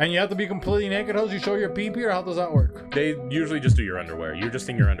 And you have to be completely naked, host. You show your pee-pee, or how does that work? They usually just do your underwear. You're just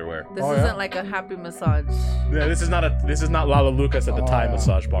in your underwear. This Oh, isn't yeah? like a happy massage. Yeah, this is not Lala Lucas at the Oh, Thai yeah.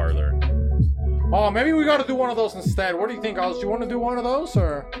 massage parlor. Oh, maybe we gotta do one of those instead. What do you think, Alice? Do you want to do one of those,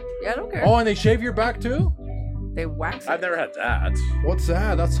 or? Yeah, I don't care. Oh, and they shave your back too? They wax it. I've never had that. What's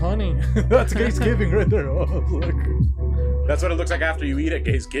that? That's honey. That's Thanksgiving right there. Oh, look. That's what it looks like after you eat at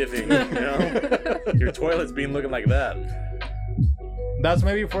Thanksgiving. You know, your toilet's been looking like that. That's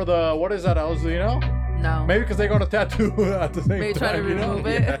maybe for the what is that, Alice? Do you know? No. Maybe because they got a tattoo at the same Maybe try to time. You know? remove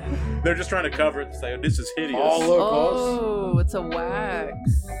it. Yeah. They're just trying to cover it and say, "This is hideous." Oh, look, Oh, it's a wax.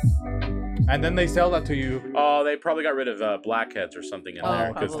 and then they sell that to you. Oh, they probably got rid of blackheads or something in Oh,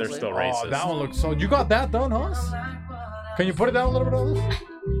 there because they're probably. still racist. Oh, that one looks so. You got that done, huh? Can you put it down a little bit, Alice?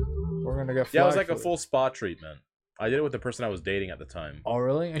 We're gonna get. Yeah, it was flagged like a for full spa treatment. I did it with the person I was dating at the time. Oh,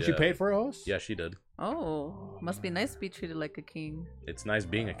 really? And she Yeah. paid for it, host? Yeah, she did. Oh, must be nice to be treated like a king. It's nice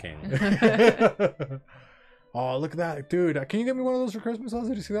being a king. Oh, look at that, dude! Can you get me one of those for Christmas, house?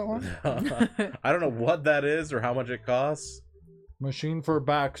 Did you see that one? I don't know what that is or how much it costs. Machine for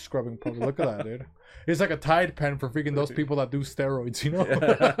back scrubbing, probably. Look at that, dude. It's like a Tide pen for freaking those people that do steroids, you know?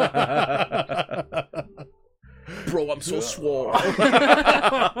 Bro, I'm so swole.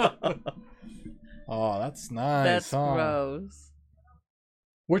 Oh, that's nice. That's huh? gross.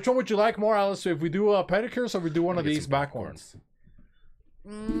 Which one would you like more, Alice? If we do a pedicures or we do one of Get these some back popcorn.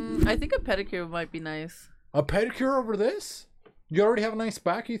 ones? I think a pedicure might be nice. A pedicure over this? You already have a nice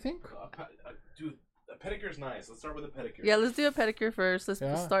back, you think? Dude, a pedicure's nice. Let's start with a pedicure. Yeah, let's do a pedicure first. Let's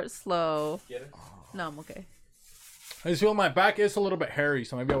Yeah. start slow. Get it? No, I'm okay. I just feel my back is a little bit hairy,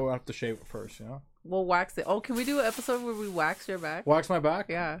 so maybe I will have to shave it first, you know? We'll wax it. Oh, can we do an episode where we wax your back? Wax my back?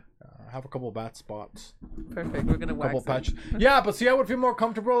 Yeah, I have a couple of bad spots. perfect. We're gonna wax Couple it. patches. Yeah, but see, I would feel more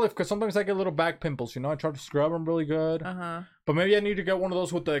comfortable because sometimes I get little back pimples, you know? I try to scrub them really good. Uh-huh. But maybe I need to get one of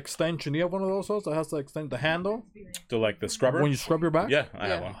those with the extension. Do you have one of those that has to extend the handle So like the scrubber? when you scrub your back? Yeah, I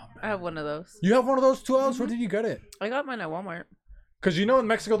Yeah. have one. I have one of those. You have one of those too, Alice? Where did you get it? I got mine at Walmart. Because you know in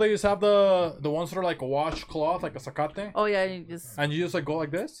Mexico they just have the ones that are like a washcloth, like a zacate. Oh yeah, you just And you just like go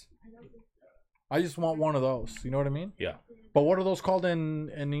like this? I just want one of those. You know what I mean? Yeah. But what are those called in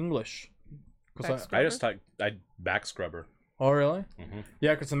English? 'Cause Back I, scrub- I just like back scrubber. oh, really? Mhm.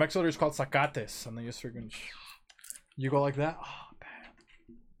 Yeah, because in Mexico there's called zacates. And they just freaking... You go like that? Oh, man.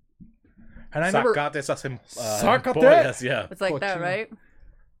 And I never. Sacate esas Sacate? pollas, yeah. It's like that, Cochino. right?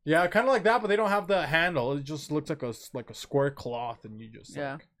 Yeah, kind of like that, but they don't have the handle. It just looks like a square cloth, and you just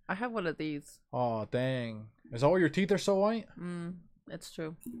Yeah. like, I have one of these. oh dang! Is all your teeth are so white? It's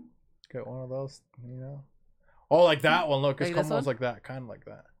true. Get one of those, you know. Oh, like that one. Look, it's Like this almost one? like that, kind of like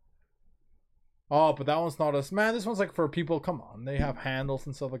that. Oh, but that one's not as man. This one's like for people. Come on, they have handles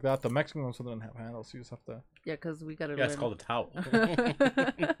and stuff like that. The Mexican ones don't have handles. You just have to. Yeah, because we got to Yeah, it's called a towel.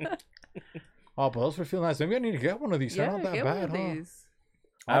 Oh, but those would feel nice. Maybe I need to get one of these. They're Yeah, not that get bad, one of huh? these.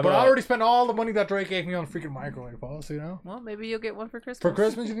 Oh, but I already spent all the money that Drake gave me on freaking microwave balls, you know. Well, maybe you'll get one for Christmas. For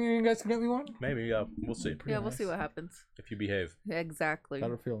Christmas, you think you guys can get me one? Maybe, we'll see. Yeah, we'll nice. see what happens. If you behave. Yeah, exactly.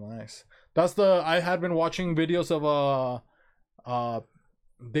 That'll feel nice. That's the. I had been watching videos of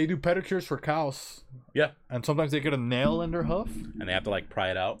they do pedicures for cows. Yeah. And sometimes they get a nail in their hoof, And they have to like pry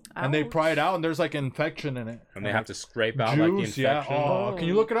it out. and they Ouch. pry it out, and there's like infection in it. And they have to scrape out like the juice, yeah. infection. Oh, can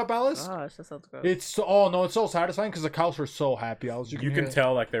you look it up, Alice? Gosh, that sounds gross. It's so, oh no, it's so satisfying because the cows are so happy, Alice. You hear can it.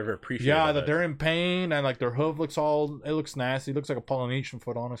 tell like they're appreciative. Yeah, of that it. they're in pain, and like their hoof looks it looks nasty. It looks like a Polynesian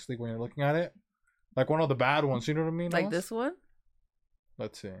foot, honestly, when you're looking at it. Like one of the bad ones, you know what I mean? Like Alice? this one?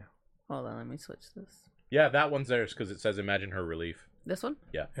 Let's see. Hold on, let me switch this. Yeah, that one's theirs because it says imagine her relief. This one?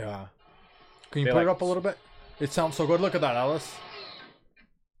 Yeah. Can you They put like- it up a little bit? It sounds so good. Look at that, Alice.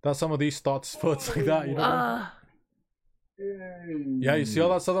 That's some of these thoughts foots like that, you know? Ah, Yeah, you see all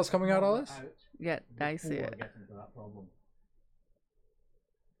that stuff that's coming out, Alice? yeah, I see it.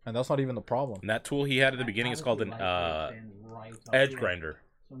 And that's not even the problem. And that tool he had at the beginning is called an edge grinder.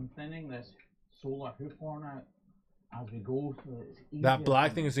 So I'm thinning this solar hoop on it as we go. So it's That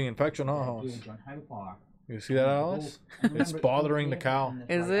black thing is the infection, huh, Hoss? You see that, Alice? It's bothering the cow.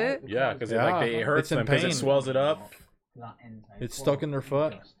 Is it? Yeah, because Yeah, like it hurts it's in them because it pain. swells it up. It's stuck in their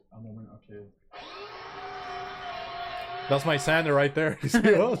foot. A moment or two. That's my sander right there. You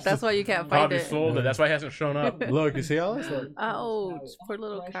see Alice? That's why you can't find Probably it. sold it. That's why he hasn't shown up. Look, you see Alice? Look. Ouch, poor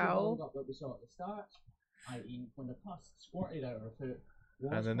little Pressure cow. build-up that we saw at the start, i.e. when the pus squirted out of her foot.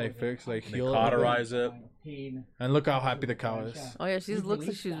 And then they fix, they They heal it. cauterize it. Pain. And look how happy the cow is. Oh yeah, she looks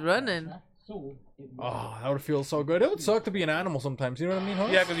like she's running. So it Oh, that would feel so good. It would suck to be an animal sometimes. You know what I mean,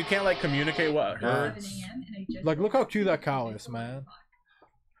 Hoss? Yeah, because you can't like communicate what hurts. Like, look how cute that cow is, man.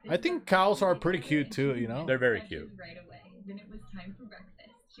 I think cows are pretty cute too, you know? They're very cute. Right away. Then it was time for breakfast.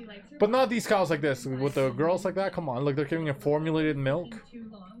 She likes her But not these cows like this. With the girls like that, come on. Look, they're giving her formulated milk. too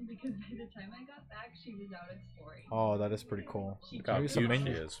long because by the time I got back, she was out exploring. Oh, that is pretty cool. Look how Maybe some cute she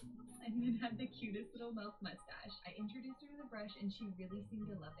minions. is. And then had the cutest little mouth mustache. I introduced her to the brush, and she really seemed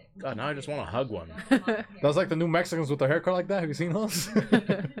to love it. God, now I just want to hug one. That's like the new Mexicans with their haircut like that. Have you seen those?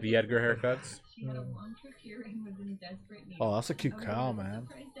 The Edgar haircuts. She had a long trip here and was in desperate need. Oh, that's a cute I was cow, really man.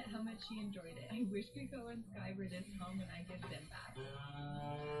 surprised at how much she enjoyed it. I wish Pico and Sky were this calm when I give them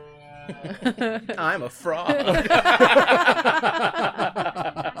back. I'm a fraud. Take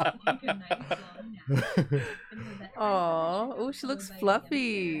a nice long nap. Aw, oh, she looks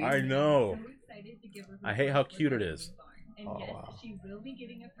fluffy. I know. So excited to give her I hate how cute it is. And Oh, yes, wow. she will be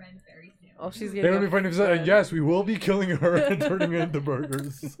getting a friend very soon. Oh, she's It getting. would be a funny if you said, friend. yes, we will be killing her and turning her into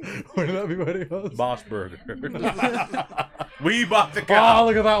burgers. Wouldn't that be funny? Hoss? Boss Burger. We bought the cow. Oh,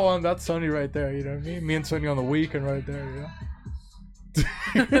 look at that one. That's Sonny right there. You know what I mean? Me and Sonny on the weekend right there.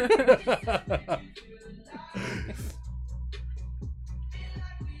 Yeah.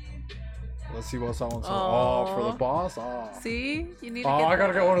 Let's see what's on. Oh, for the Aw. boss. Oh. See, you need to Oh, get. I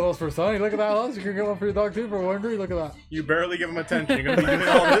gotta that. get one of those for Sonny. Look at that, Hoss. You can get one for your dog too for Wondry. Look at that. You barely give him attention. You're gonna be doing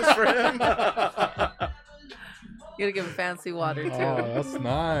all this for him. You gotta give him fancy water too. Oh, that's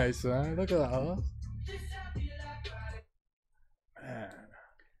nice, man. Look at that, Hoss. Man.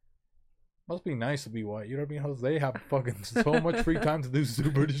 Must be nice to be white. You know what I mean? Hoss? They have fucking so much free time to do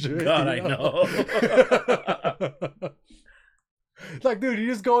stupid shit. God, I you know. Like, dude, you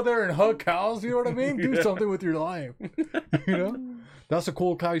just go there and hug cows. You know what I mean? Do something with your life. You know? That's a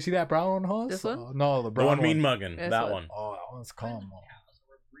cool cow. You see that brown one, Hoss? This one? No, the The brown one one. mean mugging. This That one. one. Oh, that one's calm.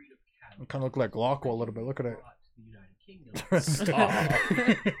 It kind of look like Glauco a little bit. Look at it. Stop.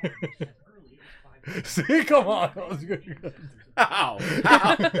 See, come on. That was good. How?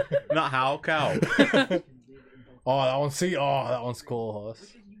 How? Not how. Cow. Oh, that one. See, oh, that one's cool,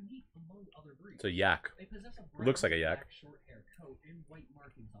 Hoss. It's a yak. It looks like a yak. Short hair coat and white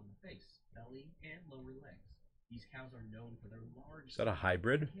markings on the face, belly, and lower legs. These cows are known for their large. Is that a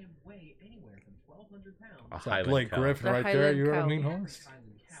hybrid? Can weigh anywhere from 1,200 pounds. A Is that Highland Blake cow. Griffin The right there. Highland You know what I cow. mean, Hoss?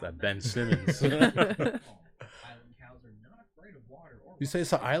 It's that Ben Simmons. Highland cows are not afraid of water or You say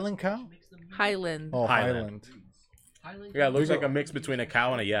it's an island cow? Highland. Oh, Highland. Highland. Yeah, it looks like a mix between a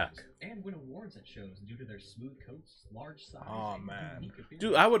cow and a yak. And win awards at shows due to their smooth coats, large size. Oh, and man. unique appearance.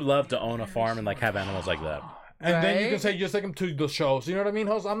 Dude, I would love to own a farm and like have animals like that. And then you can Right? say, just take them to the shows. You know what I mean,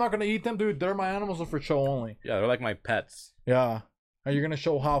 host? I'm not going to eat them, dude. They're my animals are for show only. Yeah, they're like my pets. Yeah. And you're going to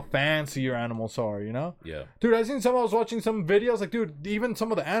show how fancy your animals are, you know? Yeah. Dude, I was watching some videos, like, dude, even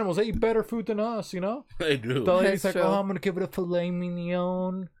some of the animals, they eat better food than us, you know? They do. The lady's That's like, true. oh, I'm going to give it a filet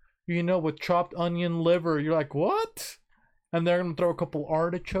mignon, you know, with chopped onion liver. You're like, what? And they're going to throw a couple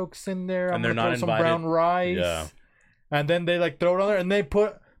artichokes in there. And I'm they're going to not throw some invited. brown rice. Yeah. And then they, like, throw it on there, and they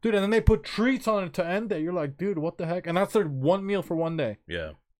put, dude, and then they put treats on it to end it. You're like, dude, what the heck? And that's their one meal for one day.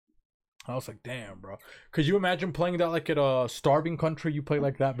 Yeah. I was like, damn, bro. Could you imagine playing that like at a starving country? You play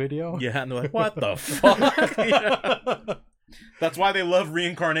like that video? Yeah, and they're like, what the fuck? Yeah. That's why they love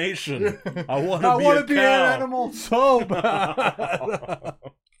reincarnation. I want to be wanna a be cow. an animal so bad.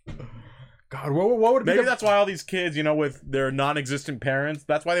 God, what would be Maybe the- that's why all these kids, you know, with their non-existent parents,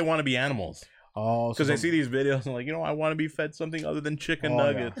 that's why they want to be animals. Oh, Because they see these videos and like, you know, I want to be fed something other than chicken Oh,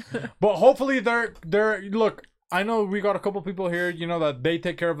 nuggets. But hopefully they're look. I know we got a couple people here, you know, that they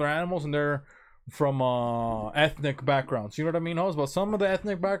take care of their animals and they're from ethnic backgrounds. You know what I mean, host? But some of the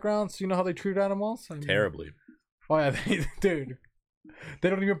ethnic backgrounds, you know how they treat animals? I mean, Terribly. Oh yeah, dude. They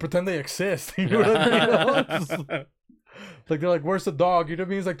don't even pretend they exist. You know what I mean? host? Like they're like, "Where's the dog?" You know what I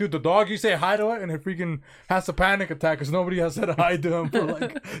mean? It's like, dude, the dog. You say hi to it, and it freaking has a panic attack because nobody has said hi to him for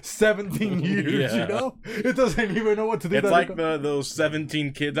like 17 years. Yeah. You know, it doesn't even know what to do. It's like those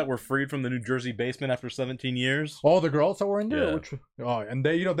 17 kids that were freed from the New Jersey basement after 17 years. all the girls that were in there. Yeah. Which, and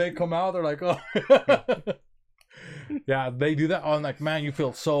they, you know, they come out. They're like, oh, yeah, they do that. Oh, I'm like, man, you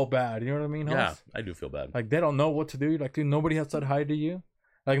feel so bad. You know what I mean? Yeah, host? I do feel bad. Like they don't know what to do. Like, dude, nobody has said hi to you.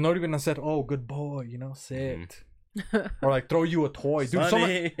 Like, nobody even has said, "Oh, good boy," you know, sit. Or like throw you a toy, dude.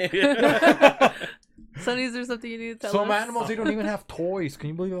 Sonny. Sonny, is there something you need to tell Some us? animals they don't even have toys. Can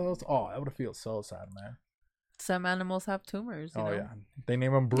you believe those? Oh, that would feel so sad, man. Some animals have tumors. You Oh know? yeah, they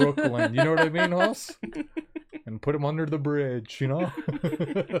name him Brooklyn. You know what I mean, Hoss? And put him under the bridge. You know.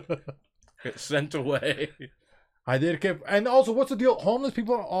 Get sent away. I did keep, and also, what's the deal? Homeless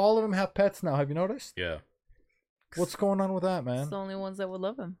people, all of them have pets now. Have you noticed? Yeah. What's going on with that, It's man? the only ones that would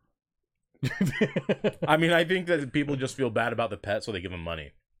love him. I mean, I think that people just feel bad about the pet, so they give them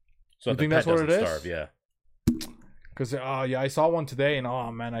money. So You that think the pet that's what it doesn't is? starve. Yeah. Because yeah, I saw one today, and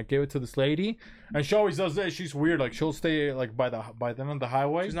oh man, I gave it to this lady, and she always does this. She's weird. Like she'll stay like by the end of the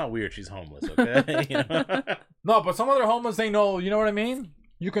highway. She's not weird. She's homeless. Okay. You know? No, but some other homeless, they know. You know what I mean?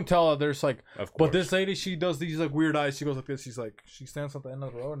 You can tell that there's like. Of course. But this lady, she does these like weird eyes. She goes like this. She's like, she stands at the end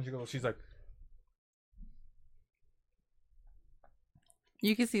of the road, and she's like,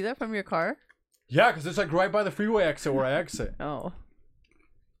 You can see that from your car? yeah, because it's like right by the freeway exit where I exit. Oh.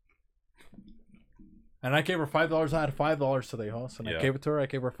 And I gave her $5. I had $5 today, host, and I Yeah. gave it to her. I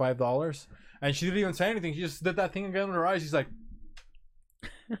gave her $5, and she didn't even say anything. She just did that thing again with her eyes. She's like,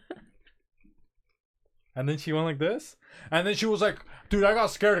 and then she went like this, and then she was like, "Dude, I got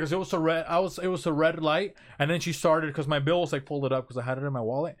scared because it was a red. It was a red light." And then she started because my bill was like folded up because I had it in my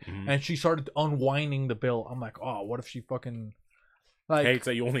wallet, Mhm. and she started unwinding the bill. I'm like, "Oh, what if she fucking like Hates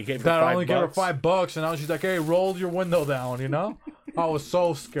that you only gave her that? I $5. only gave her $5, and now she's like, "Hey, roll your window down," you know? I was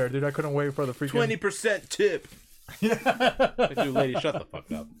so scared, dude. I couldn't wait for the freaking 20% tip. Yeah. Like, dude, lady, shut the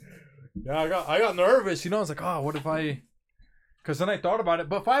fuck up. Yeah, I got nervous, you know. I was like, oh, what if I? Because then I thought about it.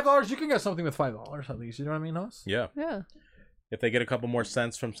 But $5, you can get something with $5 at least. You know what I mean, Huss? Yeah. Yeah. If they get a couple more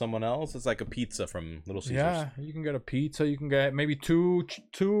cents from someone else, it's like a pizza from Little Caesars. Yeah, you can get a pizza. You can get maybe two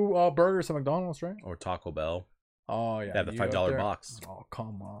burgers at McDonald's, right? Or Taco Bell. Oh yeah, They have the you go $5 there. box. Oh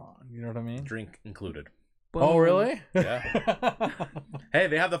come on, you know what I mean? Drink included. Oh really? Yeah. Hey,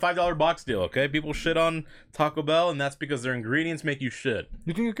 they have the $5 box deal, okay? People shit on Taco Bell, and that's because their ingredients make you shit.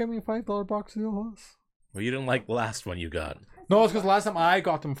 You think you get me a $5 box deal, Huss? Well, you didn't like the last one you got. No, it's because last time I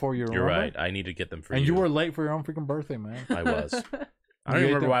got them for you. You're remember? right. I need to get them for And you. you were late for your own freaking birthday, man. I was. I You don't ate even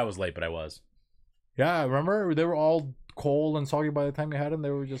remember them? why I was late, but I was. Yeah, remember they were all cold and soggy by the time you had them.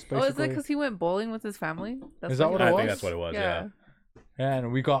 They were just Oh, is basically. it because he went bowling with his family? Is that why what he- it I was? think that's what it was, yeah.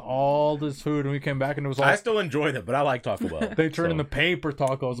 And we got all this food, and we came back, and it was all. I still enjoyed it, but I like Taco Bell. They turned into paper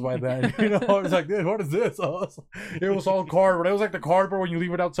tacos by then. You know, I was like, dude, what is this? It was all cardboard. It was like the cardboard when you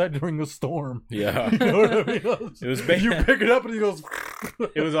leave it outside during a storm. Yeah. You know what I mean? It was ba- You pick it up, and he goes,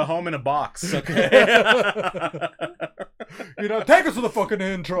 It was a home in a box, okay? you know, take us to the fucking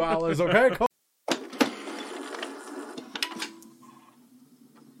intro, Alice, okay? Come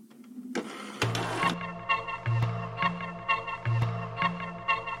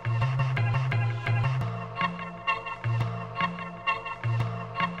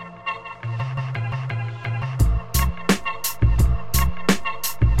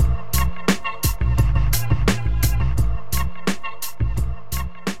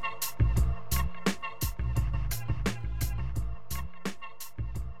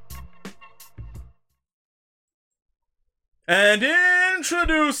And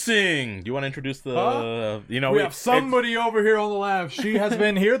introducing. Do you want to introduce the? We have somebody over here on the left. She has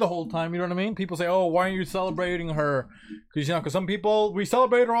been here the whole time. You know what I mean? People say, "Oh, why aren't you celebrating her?" Because some people we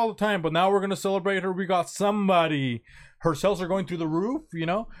celebrate her all the time, but now we're gonna celebrate her. We got somebody. Her sales are going through the roof. You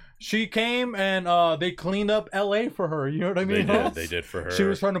know, she came and they cleaned up L.A. for her. You know what I mean? They did for her. She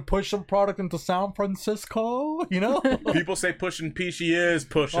was trying to push some product into San Francisco. You know, people say pushing P. She is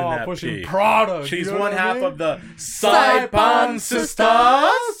pushing that pushing P. product. She's you know one half I mean? of the Saipan Sisters.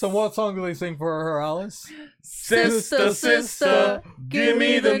 So what song do they sing for her, Alice? Sister, sister, give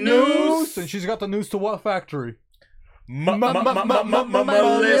me the news. And she's got the news to what factory? Melissa's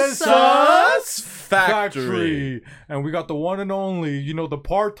Factory. And we got the one and only, you know, the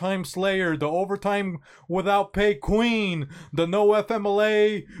part-time slayer, the overtime without pay queen, the no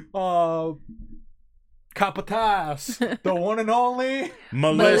FMLA Capatas, the one and only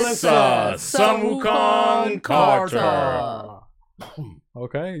Melissa Sun Wukong Carter.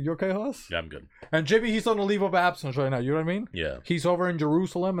 Okay, you okay, Huss? Yeah, I'm good. And Jimmy, he's on a leave of absence right now. You know what I mean? Yeah. He's over in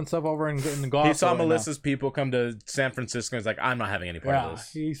Jerusalem and stuff over in Gaza. He saw right Melissa's people come to San Francisco. And he's like, I'm not having any part of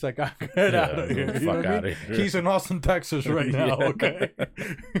this. He's like, get out of here. You know what I mean? He's in Austin, Texas right now. Okay.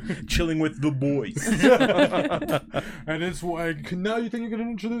 Chilling with the boys. And it's like, now you think you're going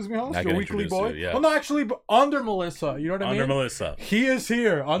to introduce me, Huss? I Your can weekly introduce boy? you, yeah. Oh, no, actually, under Melissa. You know what I mean? Under Melissa. He is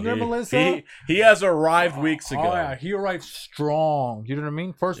here. Under Melissa. He has arrived weeks ago. Oh, yeah. He arrived strong. You know what I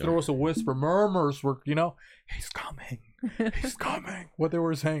mean? First, there was a whisper. Murmurs were, you know, he's coming. He's coming. What they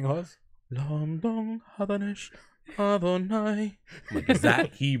were saying, Huss? London, Hadanish, Adonai. Like, is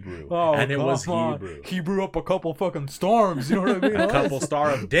that Hebrew? Oh, and it was on. Hebrew. He blew up a couple fucking storms. You know what I mean? A couple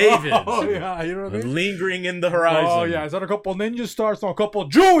Star of David. Oh, yeah. You know what I mean? Lingering in the horizon. Oh, yeah. Is that a couple ninja stars? No, a couple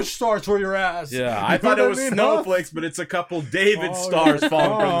Jewish stars for your ass. Yeah, I thought it was snowflakes, but it's a couple David stars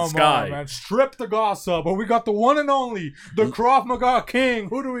falling from the sky. Man. Strip the gossip. But we got the one and only, the Krav Maga King.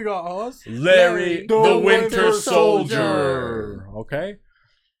 Who do we got, Huss? Larry, the Winter Soldier. Okay.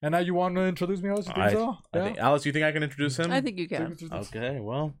 And now you want to introduce me, Alice? You think so? I think, Alice, you think I can introduce him? I think you can. Okay,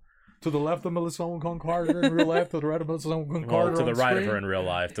 well. To the left of Melissa Wukong Carter in real life, to the right of Melissa Wukong Carter to the right screen. of her in real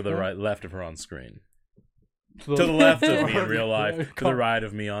life, to the right left of her on screen. To the left of me in real life, to the right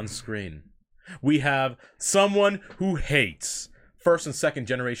of me on screen. We have someone who hates first and second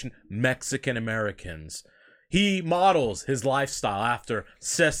generation Mexican Americans. He models his lifestyle after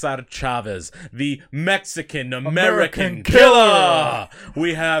Cesar Chavez, the Mexican American killer.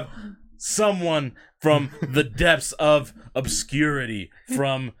 We have someone from the depths of obscurity,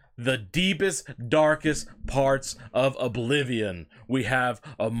 from the deepest, darkest parts of oblivion. We have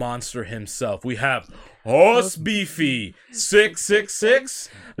a monster himself. We have Os Beefy 666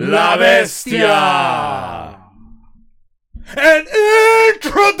 La Bestia. And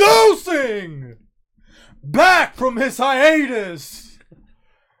introducing, back from his hiatus,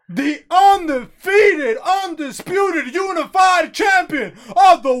 the undefeated, undisputed, unified champion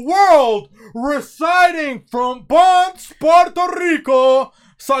of the world, residing from Ponce, Puerto Rico.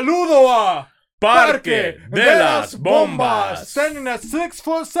 Saludo a Parque de las Bombas. Standing at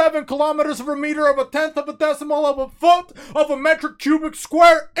 6'7" kilometers of a meter of a tenth of a decimal of a foot of a metric cubic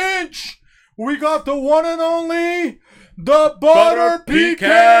square inch. We got the one and only, the Butter Pecan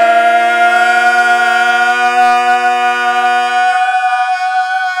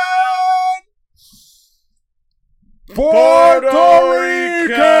Puerto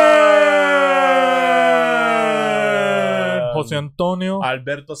Rican José Antonio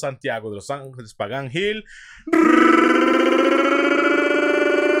Alberto Santiago de Los Ángeles Pagan Hill.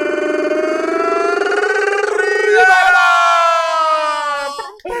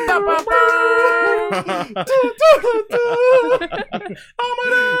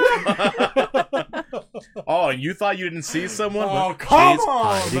 Oh, you thought you didn't see someone? Oh, come She's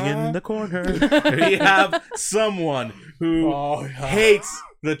on, hiding man. in the corner. We have someone who hates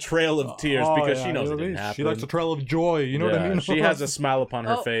the Trail of Tears because she knows it didn't happen. She likes the Trail of Joy. You know what I mean? She has a smile upon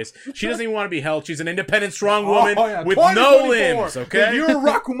her face. She doesn't even want to be held. She's an independent, strong woman with 2024. no limbs, okay? You're a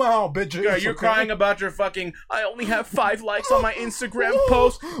Rakumao, bitch. You're crying about your fucking, I only have 5 likes on my Instagram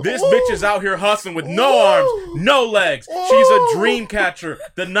post. This bitch is out here hustling with no arms, no legs. She's a dream catcher,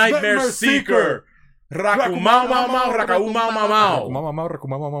 the nightmare seeker. Rakumau mau mau, rakau mau mau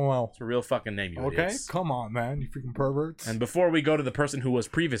mau. It's a real fucking name, you Okay, idiots. come on, man, you freaking perverts. And before we go to the person who was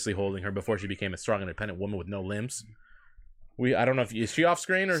previously holding her before she became a strong, independent woman with no limbs, I don't know if is she off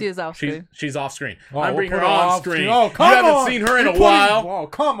screen or she is off screen. She's off screen. Oh, I'm bringing we'll her put her on off screen. Oh, come you haven't on. seen her in You're a while. Oh,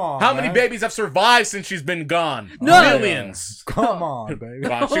 come on. How many man. babies have survived since she's been gone? No. Millions. Come on, baby.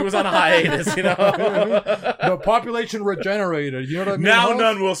 Well, she was on a hiatus, you know. The population regenerated. You know what I mean? Now huh?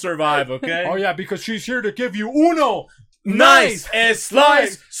 none will survive. Okay. Oh yeah, because she's here to give you uno, Nice and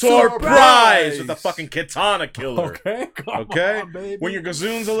slice surprise with the fucking katana killer. Okay, come Okay? on, baby. When your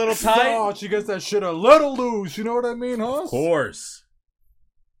gazoon's a little tight. Oh, she gets that shit a little loose. You know what I mean, huh? Of course.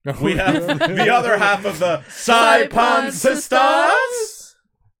 We have the other half of the Saipan sisters.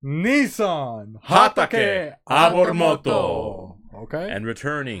 Nissan Hatake Abormoto. Okay. And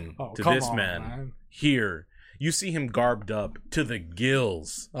returning Oh, to come this on, man here, you see him garbed up to the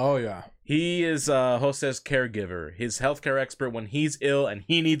gills. Oh yeah. He is Jose's caregiver, his healthcare expert when he's ill and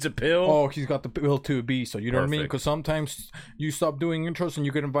he needs a pill. Oh, he's got the bill to be, so you know what I mean? Perfect. Because sometimes you stop doing intros and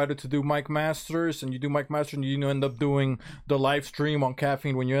you get invited to do Mike Masters, and you do Mike Masters and you end up doing the live stream on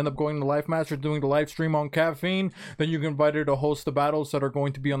caffeine. When you end up going to Live Masters, doing the live stream on caffeine, then you get invited to host the battles that are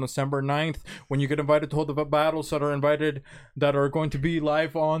going to be on December 9th. When you get invited to hold the battles that are going to be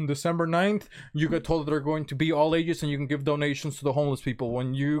live on December 9th, you get told that they're going to be all ages and you can give donations to the homeless people.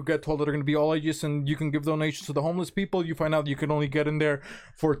 When you get told that they're going to be all ages and you can give donations to the homeless people, you find out you can only get in there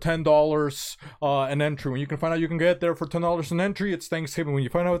for $10 an entry. When you can find out you can get there for $10 an entry, it's Thanksgiving. When you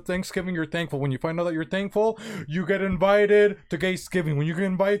find out it's Thanksgiving, you're thankful. When you find out that you're thankful, you get invited to Gaysgiving. When you get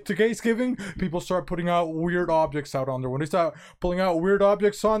invited to Gaysgiving, people start putting out weird objects out on there. When they start pulling out weird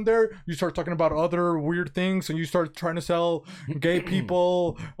objects on there, you start talking about other weird things and you start trying to sell gay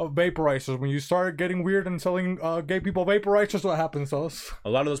people vaporizers. When you start getting weird and selling gay people vaporizers, what happens to us? A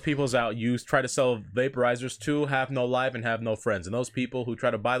lot of those people's out you try to sell vaporizers to have no life and have no friends, and those people who try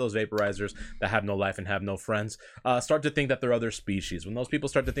to buy those vaporizers that have no life and have no friends start to think that they're other species. When those people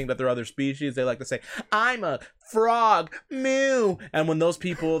start to think that they're other species, they like to say, I'm a frog, mew. And when those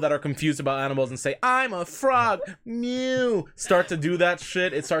people that are confused about animals and say, I'm a frog, mew, start to do that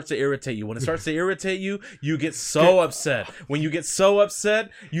shit, it starts to irritate you. When it starts to irritate you, you get so upset. When you get so upset,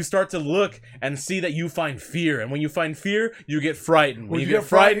 you start to look and see that you find fear. And when you find fear, you get frightened. When you get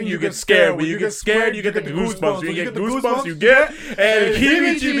frightened, you get scared. When you get scared, you get the goosebumps. When you get goosebumps, you get el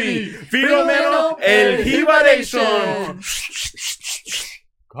heebie-jeebie. Filomeno el jibaration.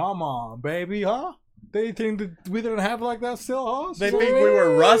 Come on, baby, huh? They think that we didn't have like that still, huh? They think we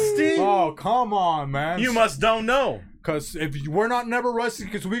were rusty? Oh, come on, man. You must don't know. Because if we're not never rusty,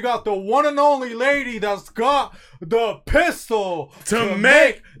 because we got the one and only lady that's got the pistol to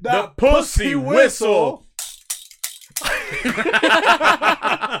make the pussy whistle.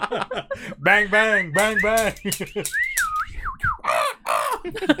 Bang, bang, bang, bang.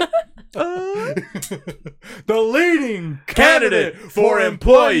 The leading candidate for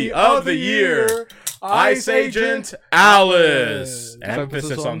Employee of the Year, Ice Agent Alice.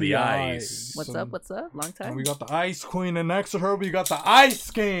 Emphasis on the ice. What's up? What's up? Long time. And we got the Ice Queen, and next to her we got the Ice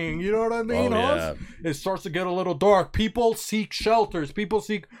King. You know what I mean? Oh, yeah. It starts to get a little dark. People seek shelters. People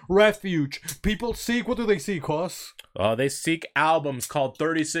seek refuge. People seek, what do they seek, Hoss? They seek albums called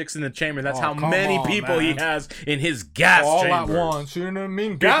 36 in the Chamber. That's how come many on, people man. he has in his gas All chamber. at once. You know what I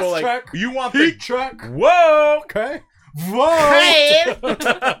mean? People Gas like, check. you want Heat the check. Whoa! Okay. Whoa! Hey!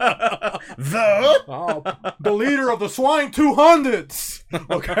 The leader of the Swine 200s.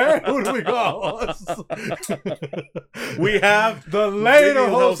 Okay, who do we got? We have the Later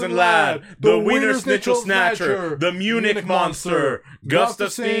Hosen Lad, the Wiener Schnitzel Snatcher, Snatcher, the Munich Monster,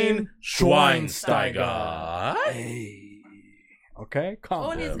 Gustafsson Schweinsteiger. Hey. Okay, come Oh,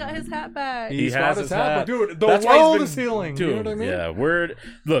 on. and he's got his hat back. He He's has got his his hat, hat. but dude, the That's why he's world been- is healing. Dude, You know what I mean? yeah, word.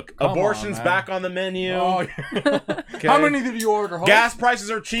 Look, Come on, abortion's man. back on the menu. Oh, yeah. Okay. How many did you order? Hoss? Gas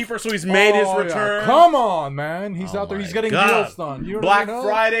prices are cheaper, so he's made his Oh, yeah. return. Come on, man. He's Oh out there. He's my getting God. deals done. You know Black what I mean?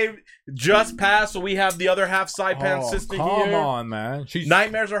 Friday just passed, so we have the other half Saipan sister come here. on, man. She's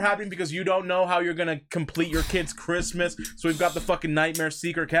Nightmares are happening because you don't know how you're gonna complete your kid's Christmas. So we've got the fucking Nightmare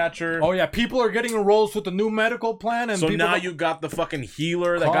Seeker Catcher. Oh yeah, people are getting enrolled with the new medical plan, and so people now that- you got the fucking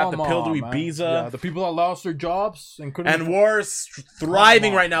healer that got the Come pill to on, man. Ibiza. Yeah, the people that lost their jobs and couldn't. And war's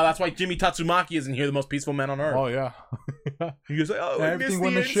thriving on. right now. That's why Jimmy Tatsumaki isn't here, the most peaceful man on earth. Oh yeah. You just like, oh, I missed Everything the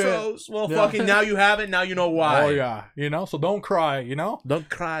went to shit. intros. Well, Yeah. fucking now you have it. Now you know why. Oh yeah. You know, so don't cry. You know. Don't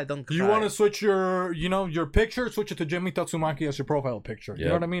cry. Don't cry. You want to switch your, your picture, switch it to Jimmy Tatsumaki as your profile picture. You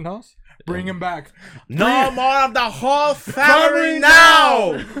know Yep. what I mean, Hoss? Bring him back. No more of the whole family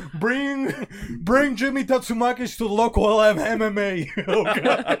now. Bring Jimmy Tatsumaki to the local MMA. Okay.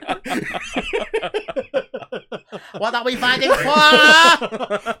 What are we fighting for?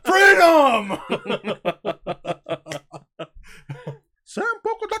 Freedom.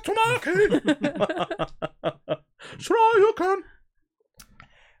 Senpoku Tatsumaki. Sure you can.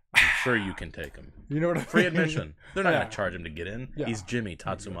 I'm sure you can take him. You know what I mean? Free admission. They're not Yeah. gonna charge him to get in. Yeah. He's Jimmy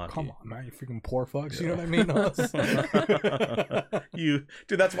Tatsumaki. Come on, man, you freaking poor fucks. You know what I mean? Hoss? Dude,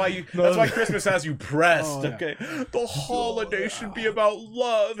 that's why Christmas has you pressed. Oh, yeah. Okay, the holiday should be about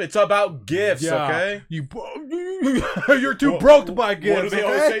love. It's about gifts. Okay, You You're too broke to buy gifts. What do they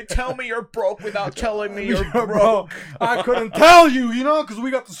always say? Tell me you're broke without telling me you're Bro, broke. I couldn't tell you, because we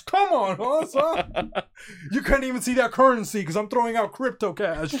got this. Come on, huh, son? You couldn't even see that currency because I'm throwing out crypto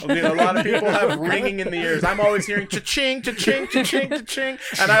cash. I mean, a lot of people have ringing in the ears. I'm always hearing cha-ching, cha-ching, cha-ching, cha-ching.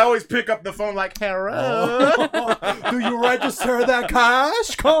 And I always pick up the phone like, hello. Do you register that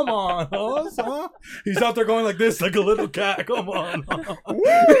cash? Come on, huh, son? He's out there going like this, like a little cat. Come on.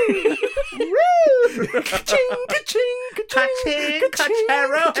 Woo! Woo! Ka-ching, ka-ching, Ka-ching,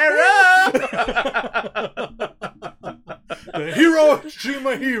 ka-chero, The hero extreme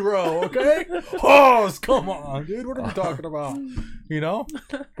a hero, okay? Hoss, come on, dude. What are we talking about?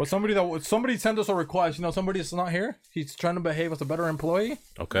 But somebody sent us a request. Somebody's not here. He's trying to behave as a better employee.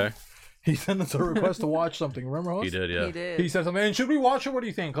 Okay. He sent us a request to watch something. Remember, Hoss? He did, yeah. He did. He said something. And should we watch it? What do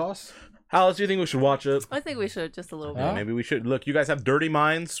you think, Hoss? Alice, do you think we should watch it? I think we should just a little bit. Yeah, maybe we should. Look, you guys have dirty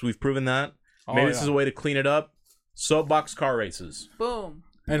minds. We've proven that. Oh, Maybe this is a way to clean it up. Soapbox car races. Boom.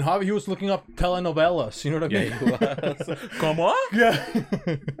 And Javi, he was looking up telenovelas. You know what I mean? Yeah, Come on. Yeah.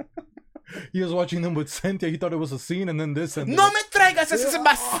 He was watching them with Cynthia. He thought it was a scene, and then this and No me traigas ese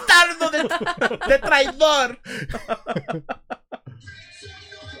bastardo de traidor.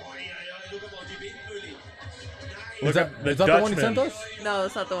 Is that the one he sent us? No,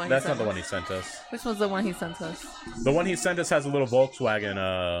 it's not the one That's not the one he sent us. Which one's the one he sent us? The one he sent us has a little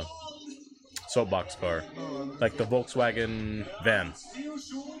Volkswagen soapbox car. Like the Volkswagen van.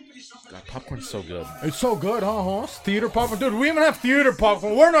 God, popcorn's so good. It's so good, huh, Hoss? Theater popcorn. Dude, we even have theater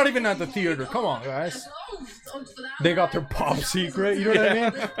popcorn. We're not even at the theater. Come on, guys. They got their pop secret. You know what I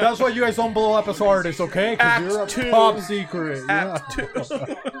mean? That's why you guys don't blow up as artists, okay? Because you're a Act 2. pop secret. Act 2.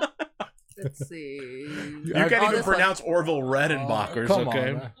 Let's see. You can't even this pronounce Orville Redenbacher's, Come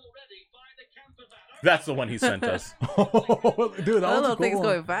okay? on, That's the one he sent us. Dude, That little cool thing's one.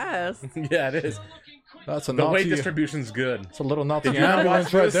 going fast. Yeah, it is. That's a The weight Nazi. distribution's good. It's a little Nazi Did you not ambulance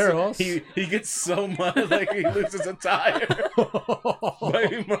watch right this? there, Hoss. He gets so much like he loses a tire.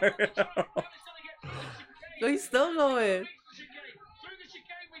 Oh, he's still going.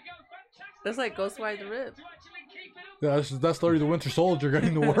 That's like Ghost Ride the Rip. Yeah, that's Larry the Winter Soldier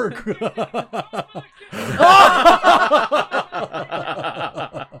getting to work.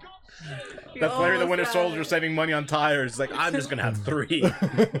 That's Larry the Winter Soldier saving money on tires. He's like, I'm just gonna have 3.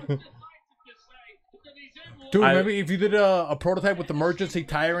 Dude, maybe if you did a prototype with emergency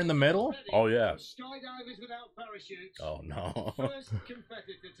tire in the middle. Oh yeah. Skydivers without parachutes. Oh no. First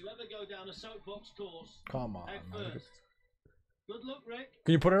competitor to ever go down a soapbox course. Come on. Head first. Good luck, Rick.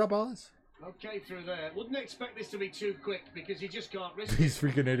 Can you put it up, Alice? Okay, through there. Wouldn't expect this to be too quick because you just can't risk These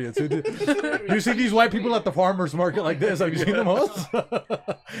freaking idiots. You see these white people at the farmer's market like this? Have you seen them, Hoss?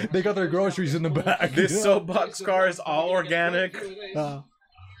 They got their groceries in the back. This soapbox car is all organic.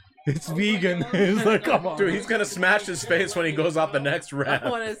 It's vegan. It's like, come on. Dude, he's gonna smash his face when he goes off the next I ramp.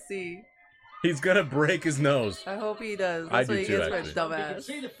 want to see. He's gonna break his nose. I hope he does. I That's do what he too, gets for a actually. dumbass.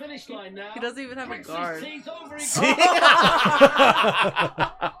 See the finish line now. He doesn't even have a guard. See?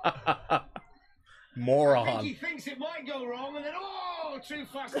 Moron. He thinks it might go wrong and then too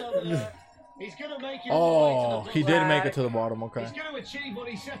fast over there. He's gonna make it. Oh, he did make it to the bottom. Okay. He's gonna achieve what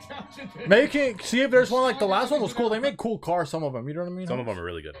he set out to do. Making see if there's one like the last one was cool. They make cool cars. Some of them. You know what I mean? Some of them are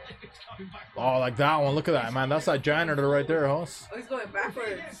really good. Oh, like that one. Look at that, man. That's that janitor right there, Hoss. Oh, he's going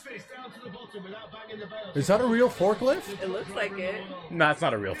backwards. Is that a real forklift? It looks like it. Nah, it's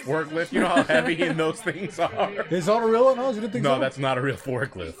not a real forklift. You know how heavy those things are. Is that a real one, Hoss? You didn't think so? No, that's not a real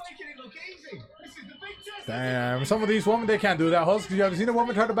forklift. Damn, some of these women, they can't do that, Hoss. Have you ever seen a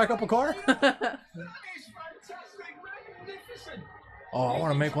woman try to back up a car? Oh, I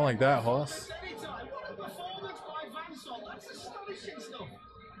want to make one like that, Hoss. He's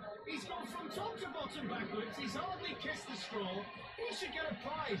gone from top to bottom backwards. He's hardly kissed the straw. He should get a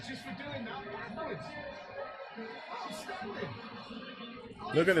prize just for doing that backwards. Outstanding.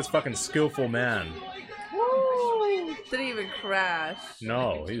 Look at this fucking skillful man. Woo! Didn't even crash.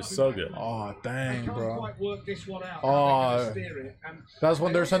 No, he was so good. Oh, dang, bro. Quite work this one out. Oh, that's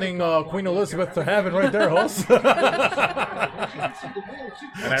when they're sending Queen Elizabeth to heaven right there, Hoss. And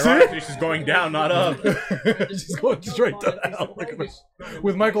ironically, she's going down, not up. She's going straight to hell. Look at this.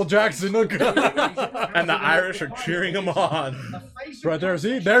 With Michael Jackson. Look. And the Irish are cheering him on. Right there,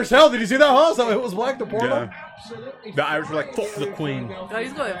 see? There's hell. Did you see that, Hoss? How it was black, the portal? Yeah. The Irish were like, fuck the Queen. Oh,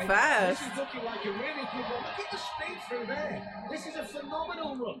 he's going fast. This is a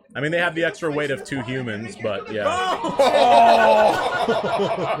phenomenal run. I mean, they have the extra weight of 2 humans, but yeah. Oh!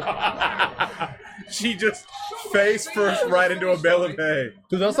 She just face first right into a bale of hay.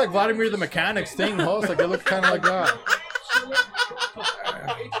 Dude, that's like Vladimir the Mechanic's thing, Hoss. Like, it looks kind of like that.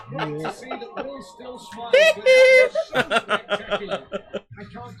 It's great to see that Will still smiles. But that was so spectacular. I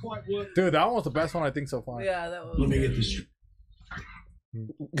can't quite work. Dude, that one was the best one I think so far. Yeah, that was. Let me get this.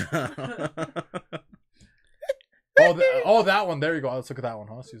 Oh, that one. There you go. Let's look at that one,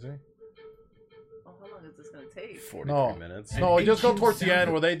 huh? You see? Oh, how long is this gonna take? 43 minutes. No, just go towards the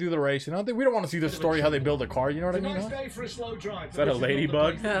end where they do the race. You know, we don't want to see the story how they build a car. You know what I It's a mean? nice Huh? day for a slow drive. Is that a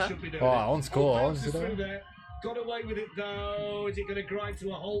ladybug? Yeah. Oh, that one's cool. I want to Bounces see through that. there. Got away with it though. Is it going to grind to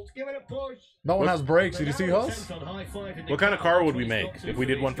a halt? Give it a push. That one has brakes. Did you see us? What kind of car would we make if we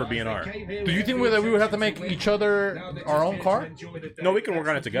did one for BNR? Do you think that we would have to make each other our own car? No, we can work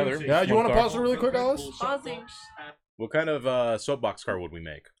on it together. Yeah, you One want to car. pause it really quick, Alice? Pausing. What kind of soapbox car would we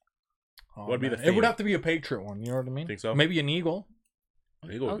make? Oh, What'd be the man. It would theme? have to be a Patriot one. You know what I mean? Think so? Maybe an eagle.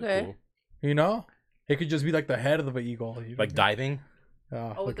 An eagle would Okay. be cool. You know, it could just be like the head of the eagle. You know? Like diving?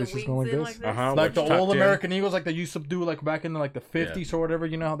 Yeah, Oh, like with the it's just wings going in like like this. this. Uh-huh. Like the tucked old in. American eagles, like they used to do, like back in like the 50s or whatever.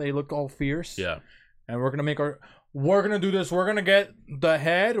 You know how they look all fierce. Yeah. And we're gonna make we're gonna do this. We're gonna get the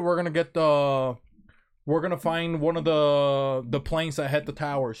head. We're gonna get we're gonna find one of the planes that hit the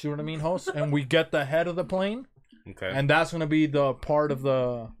towers. You know what I mean, host? And we get the head of the plane, Okay. and that's gonna be the part of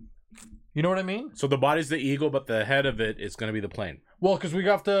the. You know what I mean? So the body's the eagle, but the head of it is going to be the plane. Well, because we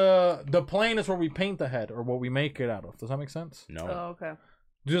got the plane is where we paint the head or what we make it out of. Does that make sense? No. Oh, okay.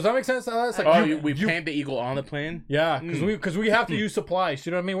 Does that make sense? It's like Oh, we paint the eagle on the plane? Yeah, because we have to use supplies.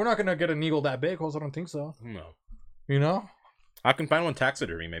 You know what I mean? We're not gonna get an eagle that big. Also, I don't think so. No. You know? I can find one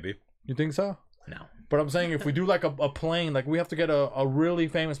taxidermy, maybe. You think so? No. But I'm saying if we do like a plane, like we have to get a really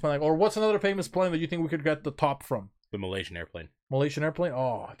famous plane. Like, or what's another famous plane that you think we could get the top from? The Malaysian airplane. Malaysian airplane?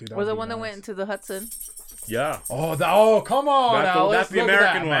 Oh, dude. Or the one that went into the Hudson. Yeah. Oh, come on! That's the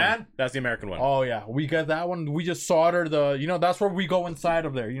American one. man. That's the American one. Oh yeah, we get that one. We just solder that's where we go inside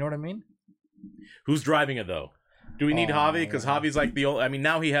of there. You know what I mean? Who's driving it though? Do we need Oh, Javi? Because yeah. Javi's like the old. I mean,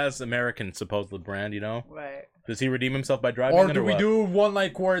 now he has American supposed brand. You know. Right. Does he redeem himself by driving? Or it do we what? do one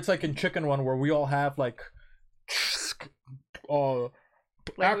like where it's like in Chicken Run where we all have like Like we all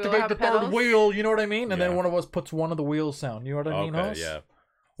activate have the third pedals? wheel, you know what I mean? And Yeah. then one of us puts one of the wheels down. You know what I mean? Okay, Hoss? yeah.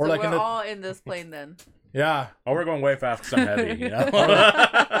 Or So like we're in the all in this plane then. yeah. Oh, we're going way fast because I'm heavy. You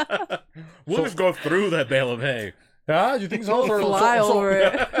know? We'll just go through that bale of hay. Yeah, you think so? We'll fly over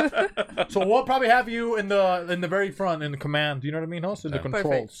it. So we'll probably have you in the very front in the command. You know what I mean, Hoss? In the Yeah.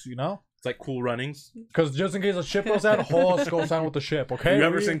 controls, you know? It's like Cool Runnings. Because just in case a ship goes down, Hoss goes down with the ship. Okay? You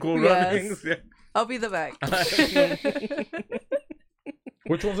ever seen Cool Yes. Runnings? Yeah. I'll be the back.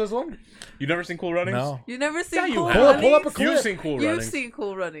 Which one's this one? You never seen Cool Runnings? No. You never seen Yeah, you Cool have. Runnings? Pull up a clip. You've seen Cool You've Runnings. seen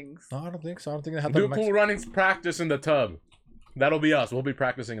Cool Runnings. No, I don't think so. I don't think they have Do that. Cool Runnings practice in the tub. That'll be us. We'll be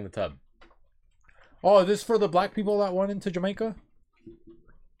practicing in the tub. Oh, is this for the black people that went into Jamaica?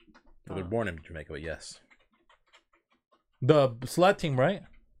 Well, they're born in Jamaica, but yes. The sled team, right?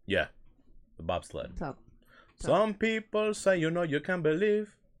 Yeah. The bobsled. Top. Some people say, you can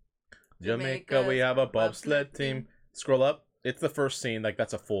believe. Jamaica, we have a bobsled team. Scroll up. It's the first scene. Like,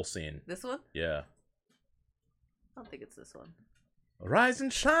 that's a full scene. This one? Yeah. I don't think it's this one. Rise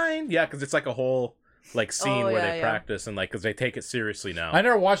and shine. Yeah, because it's like a whole like scene Oh, where yeah, they yeah. practice and like because they take it seriously now. I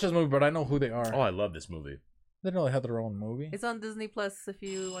never watched this movie, but I know who they are. Oh, I love this movie. They didn't know they had their own movie. It's on Disney Plus if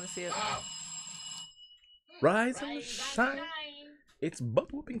you want to see it. Rise and shine. It's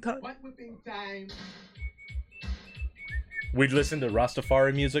butt whooping time. Butt whipping time. We'd listen to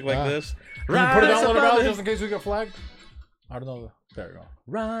Rastafari music like Yeah. this. Can you put it down a little above bit it. just in case we get flagged? I don't know. There you go.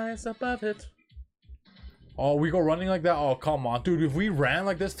 Rise above it. Oh, we go running like that? Oh, come on. Dude, if we ran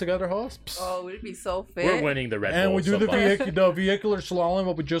like this together, host, Oh, we'd be so fit. We're winning the Red and Bull. we do the, so far. the vehicular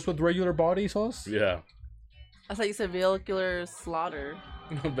slalom, but just with regular bodies, host? Yeah. I thought you said vehicular slaughter.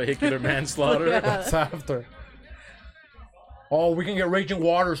 Vehicular manslaughter. Yeah. That's after. Oh, we can get Raging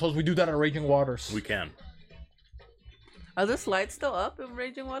Waters, host. We do that at Raging Waters. We can. Are the slides still up in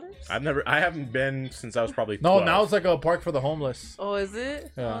Raging Waters? I haven't been since I was probably No, 12. now it's like a park for the homeless. Oh, is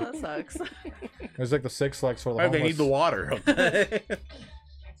it? Yeah. Oh, that sucks. It's like the Six Flags for the Oh, homeless. they need the water.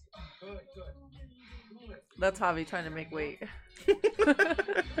 That's Javi trying to make weight.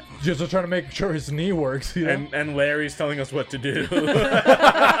 Just trying to make sure his knee works. You know? and Larry's telling us what to do.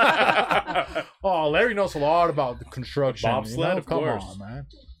 Oh, Larry knows a lot about the construction. Bobsled, of Come course. on, man.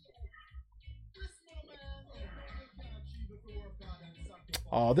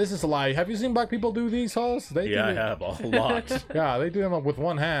 Oh, this is a lie. Have you seen black people do these, Hoss? They Yeah, I do have a lot. Yeah, they do them with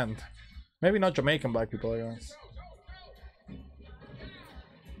one hand. Maybe not Jamaican black people, I guess.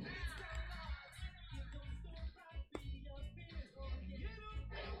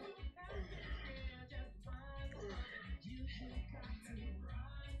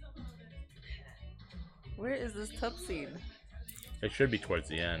 Where is this tub scene? It should be towards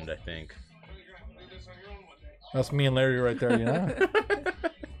the end, I think. That's me and Larry right there, you know?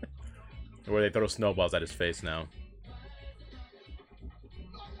 Where they throw snowballs at his face now.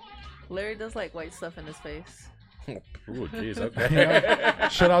 Larry does like white stuff in his face. Ooh, jeez, okay. Yeah.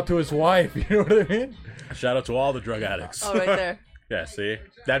 Shout out to his wife, you know what I mean? Shout out to all the drug addicts. Oh, right there. Yeah, see?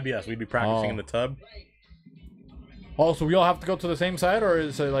 That'd be us. We'd be practicing in the tub. Oh, so we all have to go to the same side, or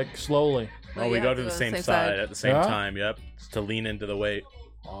is it like slowly? Oh, we go to the same side at the same time, yep. Just to lean into the weight.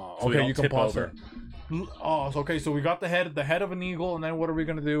 Oh, So we okay, don't you can tip pause over. it. Oh, so, okay, so we got the head of an eagle, and then what are we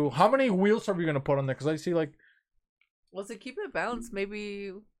gonna do? How many wheels are we gonna put on there? Because I see like, Well, to keep it balanced,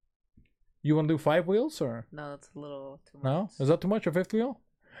 maybe... you want to do 5 wheels, or No, that's a little too much. no? Is that too much, a 5th wheel?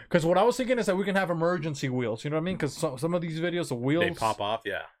 Because what I was thinking is that we can have emergency wheels. You know what I mean? Because some of these videos, the wheels They pop off,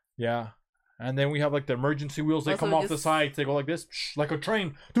 yeah. Yeah. And then we have like the emergency wheels. They Also, come off the just- sides. They go like this, like a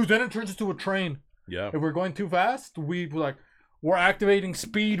train. Dude, then it turns into a train. Yeah. If we're going too fast, we're activating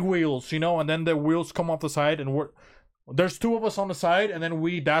speed wheels, you know, and then the wheels come off the side, and there's 2 of us on the side, and then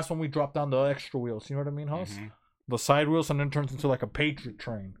that's when we drop down the extra wheels. You know what I mean, Hoss? Mhm. The side wheels, and then it turns into like a Patriot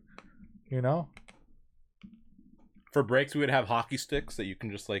train. You know? For brakes, we would have hockey sticks that you can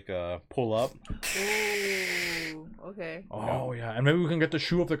just like pull up. Ooh, okay. Oh yeah, and maybe we can get the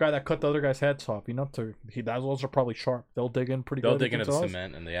shoe of the guy that cut the other guy's heads off. You know, those are probably sharp. They'll dig in pretty They'll good. dig into the those.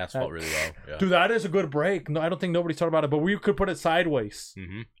 cement and the asphalt really well. Yeah. Dude, that is a good break. No, I don't think nobody's thought about it, but we could put it sideways.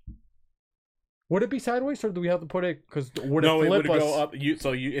 Mm-hmm. Would it be sideways, or do we have to put it? Because would No, it it flip would us? go up.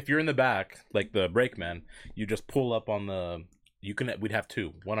 If you're in the back, like the brakeman, you just pull up on the. We'd have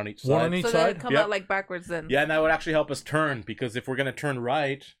 2, one on each side. One on each So side? they come Yep. out like backwards then. Yeah, and that would actually help us turn, because if we're gonna turn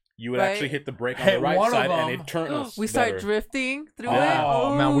right, you would Right. actually hit the brake on Hey, the right one of side, and them- it'd turn us. We start better. drifting through Oh, it.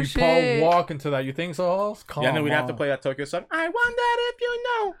 Oh, man, we shit. walk into that. You think so, Hoss? Come Yeah, and then we'd have to on. play that Tokyo song. I wonder if you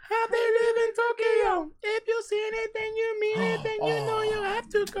know how they live in Tokyo. If you see anything, you mean it, then you know you have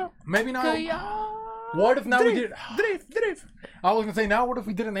to go. Maybe not. Go. What if now we did? Drift. I was gonna say now. What if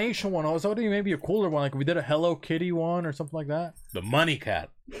we did an Asian one? I was thinking maybe a cooler one, like we did a Hello Kitty one or something like that. The money cat.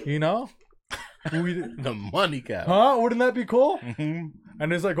 You know? We did, The money cat. huh? Wouldn't that be cool? Mm-hmm.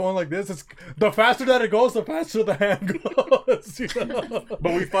 And it's like going like this. It's the faster that it goes, the faster the hand goes. You know?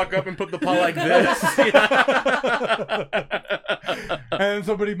 But we fuck up and put the paw like this. And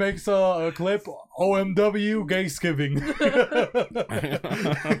somebody makes a clip. OMW gay skiving.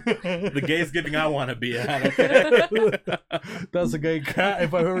 The gayest giving I want to be at. Okay? That's a gay cat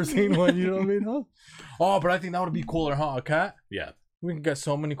if I've ever seen one. You know what I mean? Huh? Oh, but I think that would be cooler, huh? A cat. Yeah. We can get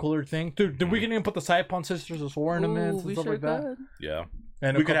so many cooler things, dude. We can even put the Saipan sisters as ornaments Ooh, and we stuff sure like that. could. Yeah.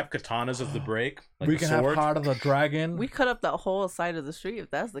 And We could have katanas as the brake. Like we the can sword. have Heart of the Dragon. We cut up the whole side of the street if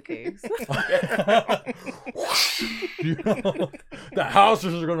that's the case. You know, the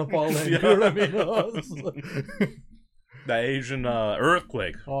houses are gonna fall in. You know what I mean? The Asian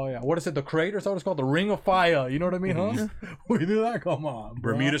earthquake. Oh yeah, what is it? The crate or something? It's called the Ring of Fire. You know what I mean, huh? We do that. Come on,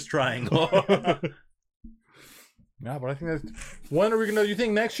 bro. Bermuda's Triangle. Yeah, but I think that's. When are we gonna? You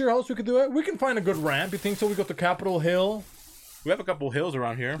think next year, host, we could do it? We can find a good ramp. You think so? We go to Capitol Hill. We have a couple hills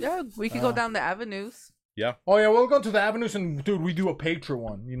around here. Yeah, we could go down the avenues. Yeah. Oh yeah, we'll go to the avenues and dude, we do a Patreon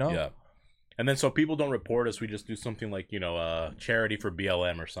one. You know? Yeah. And then so people don't report us, we just do something like, charity for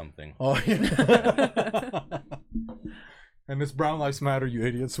BLM or something. Oh yeah. And it's Brown Lives Matter, you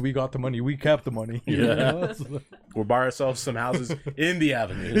idiots. We got the money. We kept the money. Yeah. We'll buy ourselves some houses in the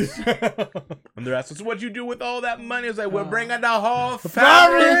avenues. And they're asking, so what'd you do with all that money? It's like, we're bringing the whole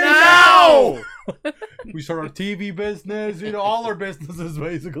family now! We start our TV business, you know, all our businesses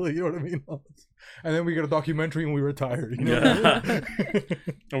basically, you know what I mean? And then we get a documentary and we retire, you know? Yeah.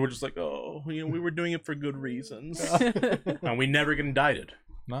 And we're just like, we were doing it for good reasons. And we never get indicted.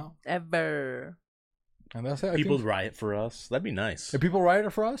 No. Ever. And that's it. People riot for us. That'd be nice. If people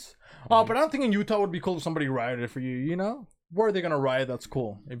riot for us? Oh, but I don't think in Utah would be cool if somebody rioted for you, you know? Where are they going to riot that's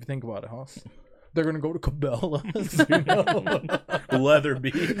cool, if you think about it, Hoss? They're going to go to Cabela's, you know? Leather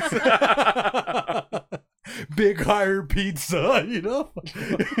beads. Big Hire Pizza, you know?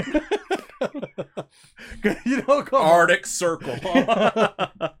 You know, come on. Arctic Circle.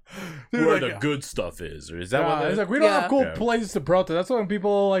 Dude, Where like, the good stuff is. Or is that yeah, what it it's is? like we don't have cool Yeah. places to protest. That's why when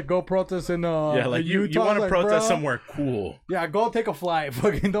people like go protest in Yeah, like you Utah, want to like, protest bro, somewhere cool. Yeah, go take a flight.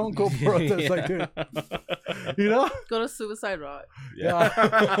 Fucking don't go protest like dude. You know? Go to Suicide Rock. Yeah.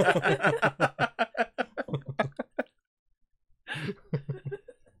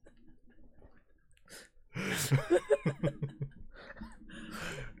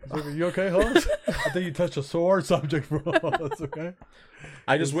 Are you okay, Hoss? I think you touched a sore subject, bro. That's okay.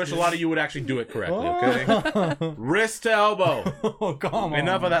 I just wish a lot of you would actually do it correctly, okay? Wrist to elbow. Oh, come on.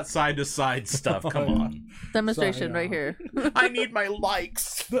 Enough of that side to side stuff. Come on. Demonstration So, right here. I need my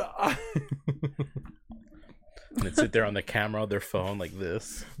likes. And they'd sit there on the camera of their phone like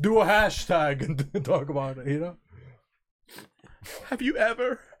this. Do a hashtag and talk about it, you know? Have you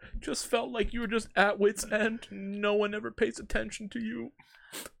ever just felt like you were just at wit's end? No one ever pays attention to you.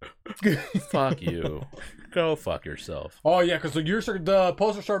 Fuck you. Go fuck yourself. Oh yeah, because the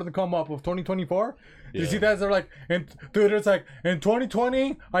poster started to come up of 2024. Did you Yeah. see that? They're like, dude, it's like in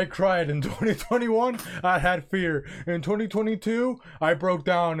 2020 I cried. In 2021 I had fear. In 2022 I broke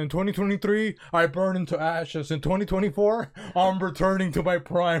down. In 2023 I burned into ashes. In 2024 I'm returning to my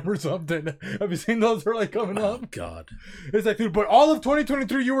prime or something. Have you seen those? They're like coming Oh up. God. It's like, dude, but all of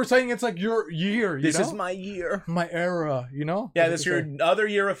 2023 you were saying it's like your year. You This know? is my year. my era. You know? Yeah, That's this what is they your other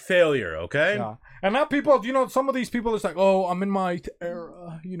year of failure, okay? say. Yeah. And now people, you know, some of these people, it's like, oh, I'm in my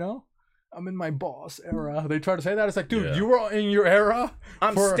era. You know? I'm in my boss era. They try to say that. It's like, dude, Yeah. you were in your era.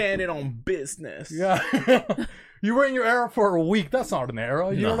 I'm for- standing on business. Yeah. You were in your era for a week. That's not an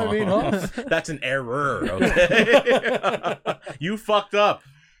era. You know what I mean, huh? That's an error, okay? You fucked up.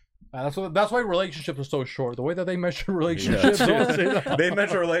 That's why relationships are so short. The way that they measure relationships. Yeah. They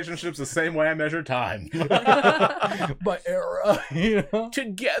measure relationships the same way I measure time. By era, you know?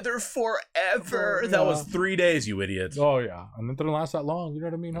 Together forever. That was 3 days, you idiots. Oh, yeah. And it didn't last that long. You know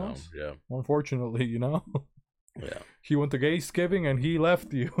what I mean, huh? Oh, yeah. Unfortunately, you know? Yeah. He went to Thanksgiving and he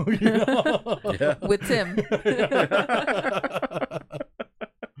left you. You know? Yeah. With Tim.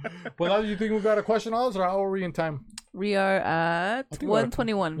 Well, now you think we got a question on us, or how are we in time? We are at I think we got a-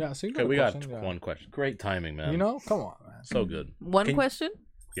 121. Yeah, so you Okay, a we got question, yeah. one question. Great timing, man. You know? Come on, man. So good. One Can- question?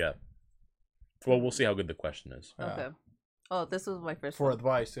 Yeah. Well, we'll see how good the question is. Yeah. Okay. Oh, this was my first For one.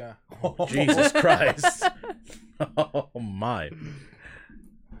 advice, yeah. Jesus Christ. Oh, my.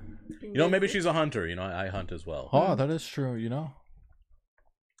 You know, maybe she's a hunter. You know, I hunt as well. Oh, that is true, you know?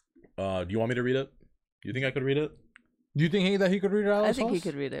 Do you want me to read it? You think I could read it? Do you think that he could read it out? I think he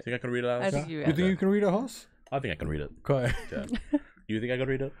could read it. Think I could read it out? I think you You think you can read it, Hoss? I think I can read it. Okay. Yeah. You think I could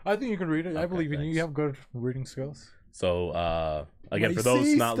read it? I think you can read it. I Okay, believe in you. thanks. You have good reading skills. So, again, My for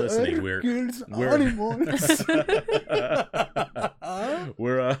those not sister listening, we're kills we're- animals.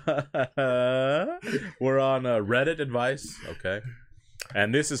 we're we're on Reddit advice, okay?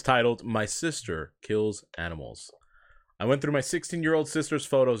 And this is titled "My Sister Kills Animals." I went through my 16-year-old sister's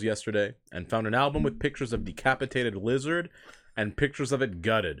photos yesterday and found an album with pictures of decapitated lizard and pictures of it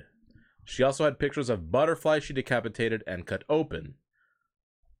gutted. She also had pictures of butterfly she decapitated and cut open.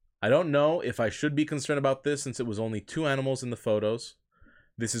 I don't know if I should be concerned about this since it was only 2 animals in the photos.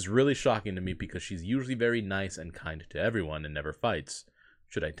 This is really shocking to me because she's usually very nice and kind to everyone and never fights.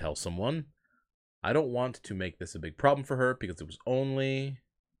 Should I tell someone? I don't want to make this a big problem for her because it was only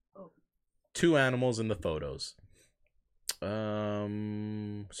 2 animals in the photos.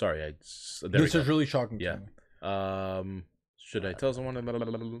 Sorry, there This we is go. really shocking Yeah. to me. Should I tell someone?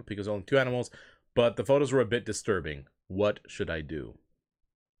 Because only 2 animals, but the photos were a bit disturbing. What should I do?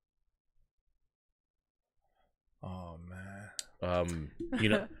 Oh, man. You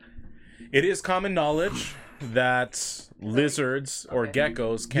know, it is common knowledge that lizards or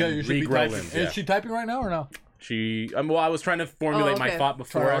geckos can you should be regrow typing. limbs. Is Yeah. she typing right now or no? Well, I was trying to formulate my okay. thought Try to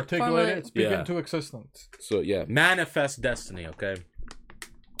before. articulate Formulate- it. Speak Yeah. into existence. So yeah, manifest destiny. Okay,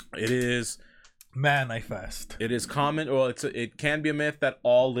 it is Manifest. common. Well, it can be a myth that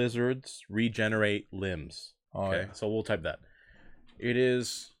all lizards regenerate limbs. Oh, Okay, yeah. so we'll type that. It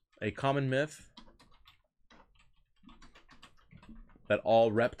is a common myth that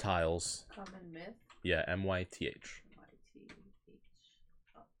all reptiles, Common myth. yeah, MYTH,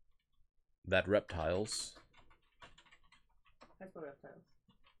 that reptiles, That's what reptiles.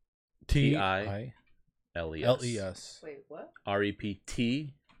 TILES, L-E-S. Wait, what?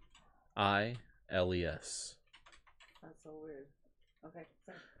 REPTILES. That's so weird. Okay,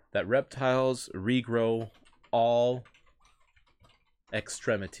 sorry. That reptiles regrow all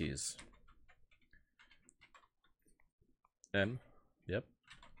extremities. Yep.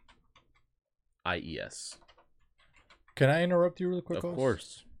 IES. Can I interrupt you really quick? Of Host?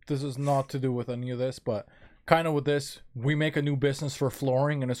 course. This is not to do with any of this, but kind of with this. We make a new business for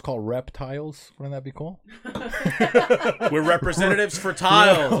flooring, and it's called Reptiles. Wouldn't that be cool? We're representatives for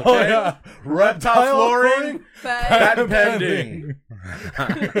tiles, okay? Oh, yeah. Reptile flooring, patent pending.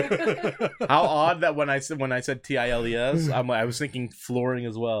 pending. How odd that when I said TILES, I was thinking flooring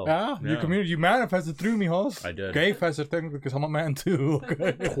as well. Yeah, you manifested through me, host. I did. Okay, fested thing because I'm a man too.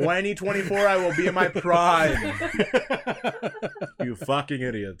 Okay. 2024, I will be in my prime. You fucking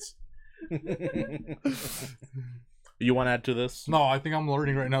idiots. You want to add to this? No, I think I'm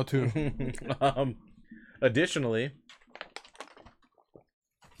learning right now too. Additionally,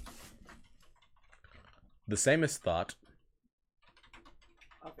 The same is thought.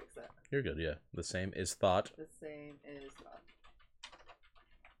 I'll fix that. You're good, yeah. The same is thought The same is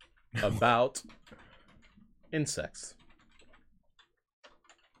about insects.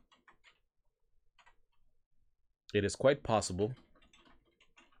 It is quite possible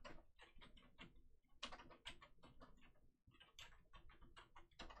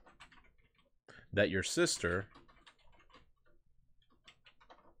that your sister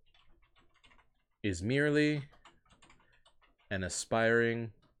is merely an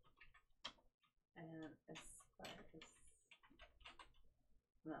aspiring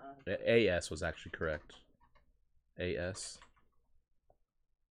AS was actually correct. AS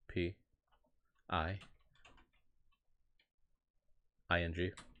P I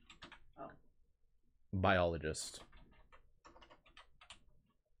ING. Oh. Biologist.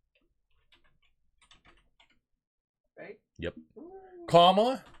 Right? Yep. Ooh.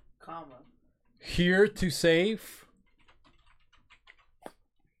 Comma. Comma. Here to save.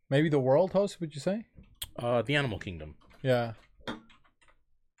 Maybe the world, host, would you say? The animal kingdom. Yeah.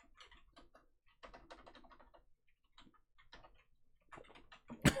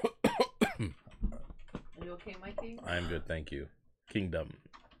 Are you okay, Mikey? I'm good, thank you. Kingdom.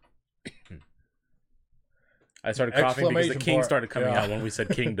 I started coughing because the king started coming out when we said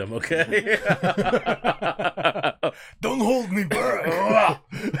kingdom, okay? Don't hold me back!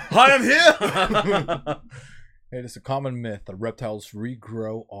 I am here! It is a common myth that reptiles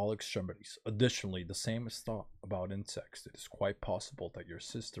regrow all extremities. Additionally, the same is thought about insects. It is quite possible that your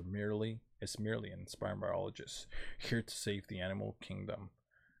sister is merely an inspired biologist here to save the animal kingdom.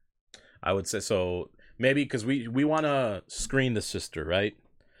 I would say so. Maybe because we want to screen the sister, right?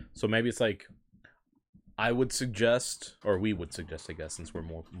 So maybe it's like I would suggest, or we would suggest, I guess, since we're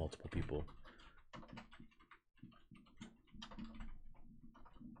multiple people.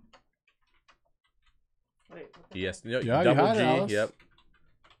 Wait, EST, yeah, double you had G, yep.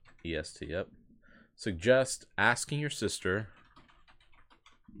 EST, yep. Suggest asking your sister,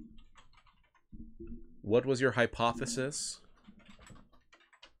 what was your hypothesis?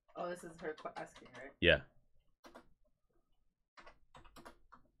 Oh, this is her asking, right? Yeah.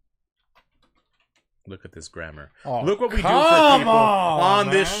 Look at this grammar. Oh, look what we do for people on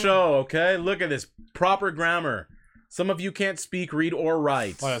this show, okay? Look at this proper grammar. Some of you can't speak, read, or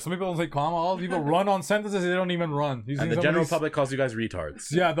write. Oh, yeah, some people don't say comma. All people run on sentences. They don't even run. And the general public calls you guys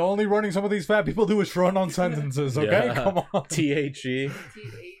retards. Yeah, the only running some of these fat people do is run on sentences. Okay, Yeah. come on. THE.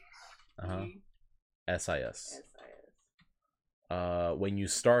 Uh-huh. SIS. When you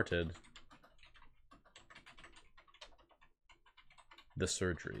started the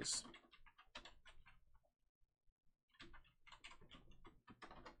surgeries.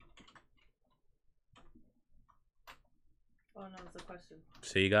 Oh no, it's a question.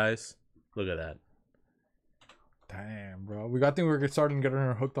 See, guys? Look at that. Damn, bro. I think we're starting to get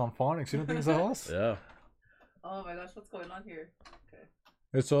her hooked on phonics. You don't think so, us? Yeah. Oh my gosh, what's going on here? Okay.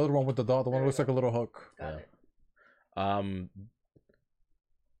 It's the other one with the dot. The one that looks like a little hook. Got it.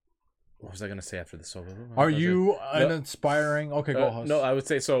 What was I gonna say after this? So, Are you an inspiring? Okay, go. Huss. No, I would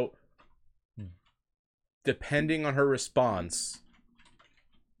say so. Depending on her response,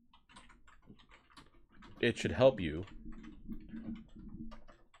 it should help you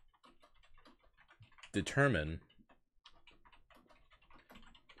determine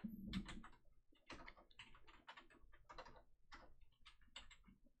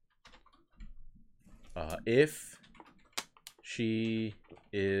if she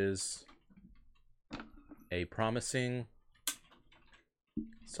is a promising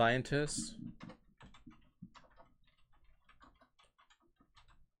scientist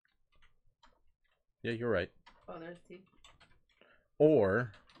yeah, you're right. Oh, there's T.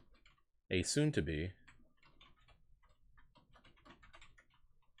 Or a soon-to-be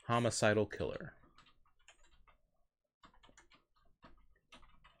homicidal killer.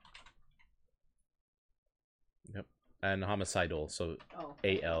 Yep. And homicidal, so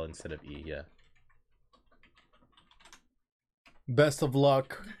AL instead of E, yeah. Best of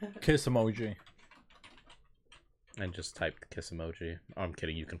luck. Kiss emoji. And just type the kiss emoji. Oh, I'm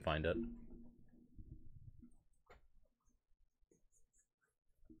kidding, you can find it.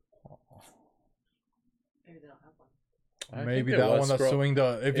 Maybe they don't have one. Maybe that one that's doing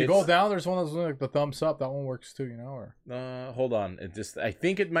the. If you go down, there's one that's doing like the thumbs up. That one works too, you know. Or hold on. It just. I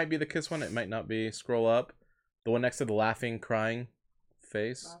think it might be the kiss one. It might not be. Scroll up. The one next to the laughing, crying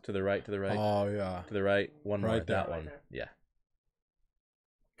face. To the right. To the right. Oh yeah. To the right. One right more. there. That Right one. there. Yeah.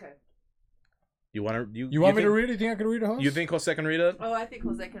 Okay. You want to? You want me to read it? You think I can read it, Host? You think Jose can read it? Oh, I think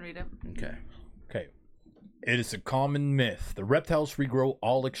Jose can read it. Okay. Okay. It is a common myth. The reptiles regrow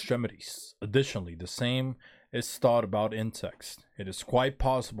all extremities. Additionally, the same is thought about insects. It is quite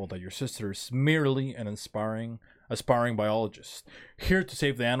possible that your sister is merely an aspiring biologist, here to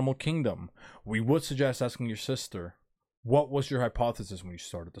save the animal kingdom. We would suggest asking your sister, what was your hypothesis when you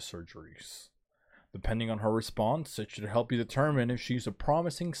started the surgeries? Depending on her response, it should help you determine if she's a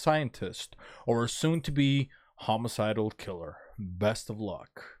promising scientist or a soon-to-be homicidal killer. Best of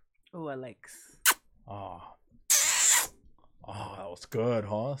luck. Oh, Alex. Ah, that was good,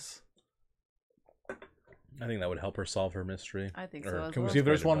 Hoss. I think that would help her solve her mystery. I think Or so. As Can we well. see if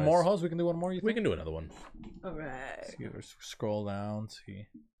there's Great one advice. more, Hoss? We can do one more, you think? We can do another one. All right. See, let's scroll down, see.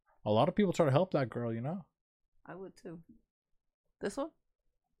 A lot of people try to help that girl, you know? I would too. This one?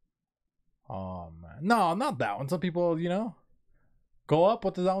 Oh, man. No, not that one. Some people, you know, go up.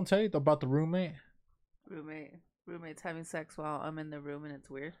 What does that one say about the roommate? Roommates having sex while I'm in the room and it's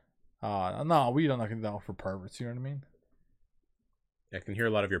weird. No, we don't think that one for perverts, you know what I mean? I can hear a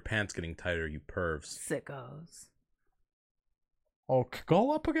lot of your pants getting tighter, you pervs. Sickos. Oh,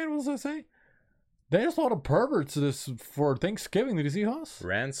 go up again? What does that say? There's a lot of perverts this for Thanksgiving. Did you see, Hoss?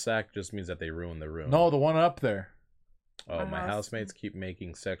 Ransack just means that they ruin the room. No, the one up there. Oh, My my house- housemates keep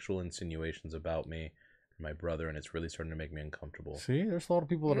making sexual insinuations about me and my brother, and it's really starting to make me uncomfortable. See, there's a lot of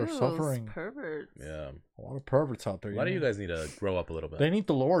people that are Ew, suffering. Perverts. Yeah. A lot of perverts out there. A lot of know? you guys need to grow up a little bit. They need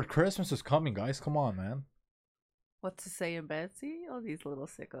the Lord. Christmas is coming, guys. Come on, man. What to say in bed? See? All these little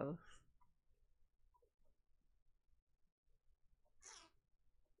sickos.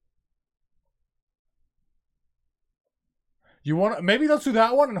 You want maybe let's do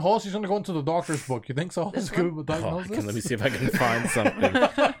that one, and Hoss is gonna go into the doctor's book. You think so? This Hoss good one? with Oh, diagnosis? let me see if I can find something.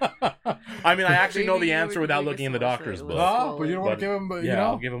 I mean, I actually know Maybe the you answer would without make looking it in the so much doctor's it book. was- Ah, but you don't want But, to give him, you yeah,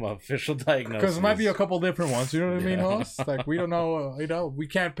 I'll know, give him an official diagnosis. because it might be a couple different ones. You know what I mean, Yeah. Hoss? Like we don't know. You know, we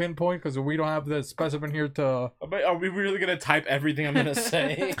can't pinpoint because we don't have the specimen here to. But are we really gonna type everything I'm gonna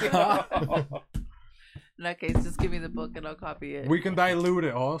say? In that case, just give me the book and I'll copy it. We can dilute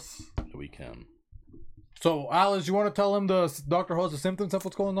it, Hoss. We can. So, Alice, you want to tell him Dr. Hoss the symptoms of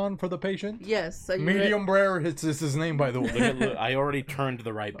what's going on for the patient? Yes. Are you Medium rare is his name, by the way. Look, I already turned to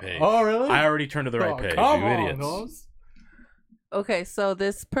the right page. Oh, really? I already turned to the right Oh, page. come You on, idiots. Hoss. Okay, so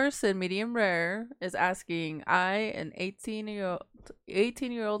this person, medium rare, is asking, I, an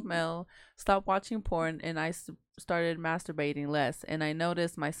 18-year-old male, stopped watching porn and I started masturbating less, and I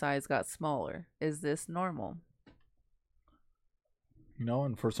noticed my size got smaller. Is this normal? You know,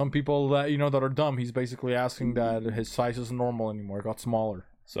 and for some people that that are dumb, he's basically asking that his size isn't normal anymore. It got smaller.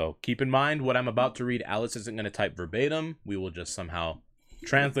 So keep in mind what I'm about to read. Alice isn't going to type verbatim. We will just somehow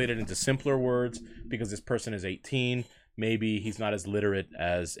translate it into simpler words because this person is 18. Maybe he's not as literate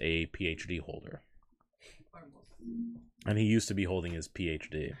as a PhD holder. And he used to be holding his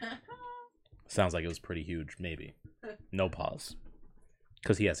PhD. Sounds like it was pretty huge. Maybe. No pause.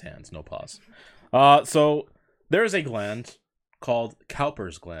 Because he has hands. No pause. So there is a gland called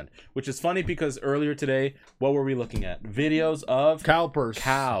Cowper's gland, which is funny because earlier today, what were we looking at? Videos of Cowpers.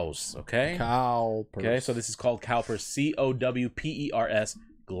 cows, okay? Cowpers. Okay, so this is called Cowper's, Cowpers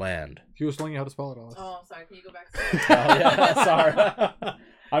gland. He was telling you how to spell it, Alice. Oh, sorry. Can you go back Oh, yeah, sorry.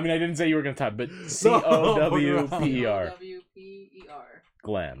 I mean, I didn't say you were going to type, but Cowper. W-P-E-R.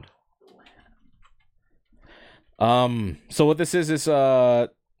 Gland. So what this is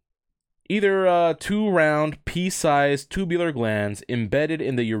either two round, pea-sized tubular glands embedded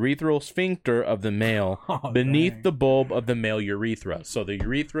in the urethral sphincter of the male beneath dang. the bulb of the male urethra. So the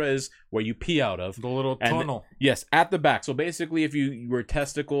urethra is where you pee out of. The little And- tunnel. Yes, at the back. So basically, if you were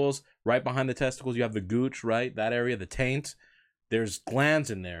testicles, right behind the testicles, you have the gooch, right? That area, the taint. There's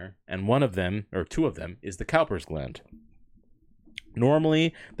glands in there, and one of them, or two of them, is the Cowper's gland.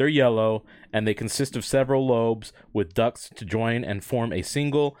 Normally, they're yellow, and they consist of several lobes with ducts to join and form a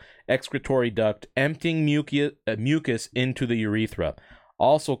single excretory duct, emptying mucus into the urethra,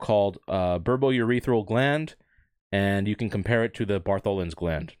 also called bulbourethral gland, and you can compare it to the Bartholin's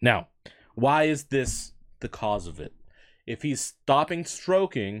gland. Now, why is this the cause of it? If he's stopping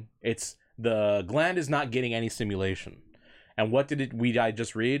stroking, it's the gland is not getting any stimulation. And what did I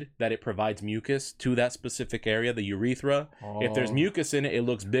just read? That it provides mucus to that specific area, the urethra. If there's mucus in it, it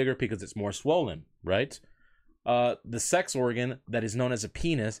looks bigger because it's more swollen, right? The sex organ that is known as a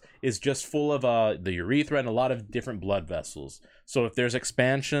penis is just full of the urethra and a lot of different blood vessels. So if there's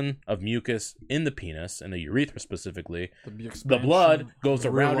expansion of mucus in the penis, and the urethra specifically, the blood goes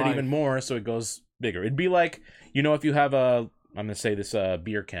around it even more, so it goes bigger. It'd be like, if you have I'm going to say this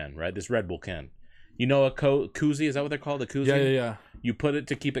beer can, right? This Red Bull can. You know a koozie? Is that what they're called? A koozie? Yeah. You put it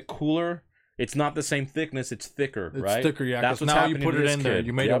to keep it cooler. It's not the same thickness, it's thicker, It's right? thicker, yeah. That's Because what's now you happening put to it this in there. kid.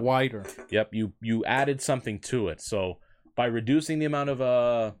 You made Yep. it wider. Yep, you added something to it. So by reducing the amount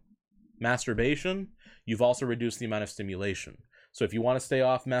of masturbation, you've also reduced the amount of stimulation. So if you want to stay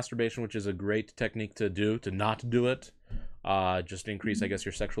off masturbation, which is a great technique to do, to not do it, just increase, I guess,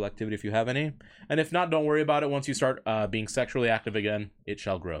 your sexual activity if you have any. And if not, don't worry about it. Once you start being sexually active again, it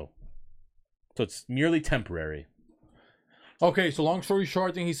shall grow. So it's merely temporary. Okay, so long story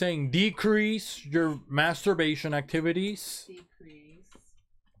short, I think he's saying decrease your masturbation activities. Decrease.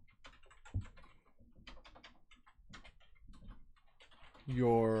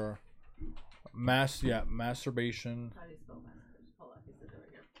 Your masturbation. How do you spell masturbation? Hold on, he said it right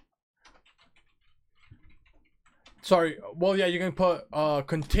here. Sorry, well, yeah, you can put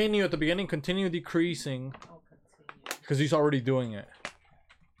continue at the beginning, continue decreasing, Oh, continue. because he's already doing it.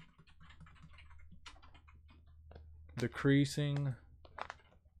 Decreasing.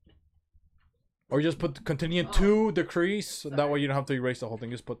 Or just put continue to decrease. That way you don't have to erase the whole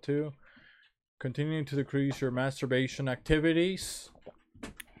thing. Just put 2. Continuing to decrease your masturbation activities.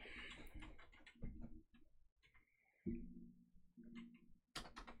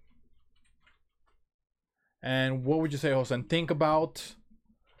 And what would you say, host? And think about,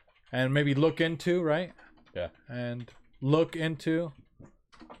 and maybe look into, right? Yeah. And look into.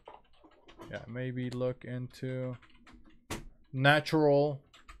 Yeah, maybe look into natural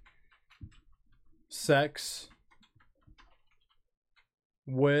sex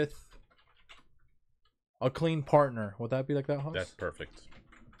with a clean partner. Would that be like that, host? That's perfect.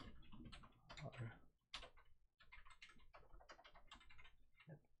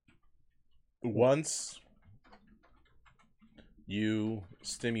 Once you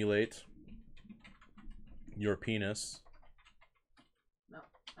stimulate your penis, No,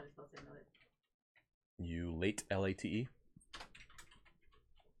 how do you spell stimulate? you late LATE.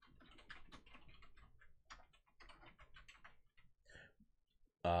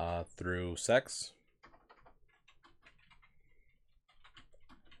 Through sex,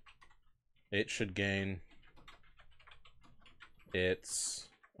 it should gain its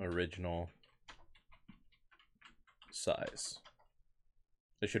original size.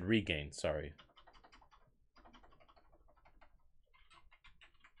 It should regain, sorry.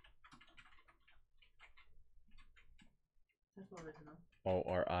 That's original.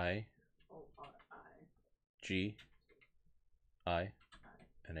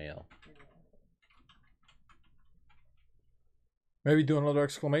 ORIGINAL. Maybe do another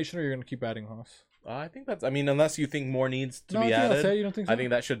exclamation, or you're gonna keep adding, host? I think that's. I mean, unless you think more needs to No, be I think that's added, it. You don't think so? I think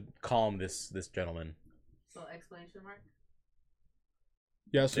that should calm this gentleman. So exclamation mark?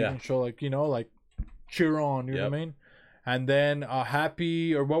 Yeah, so Yeah. you can show like like cheer on. You know what I mean? And then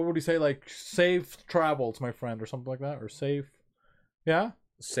happy, or what would he say? Like safe travels, my friend, or something like that, or safe. Yeah.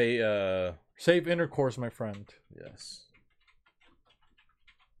 Say Safe intercourse, my friend. yes.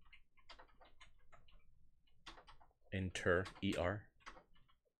 Enter ER.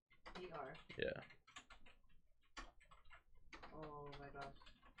 ER. Yeah. Oh my gosh.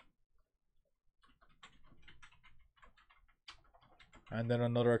 And then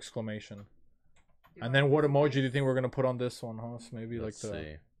another exclamation. And then what emoji do you think we're gonna put on this one, host? Maybe Let's like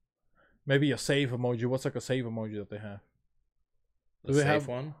see. maybe a save emoji. What's like a save emoji that they have? The Do they safe have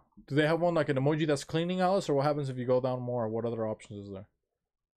one? Do they have one like an emoji that's cleaning, Alice, or what happens if you go down more? What other options is there?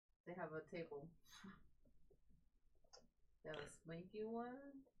 They have a table. They have a slinky one.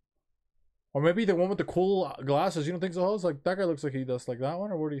 Or maybe the one with the cool glasses. You don't think so, host? Like that guy looks like he does like that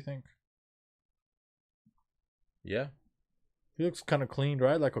one, or what do you think? Yeah. He looks kind of clean,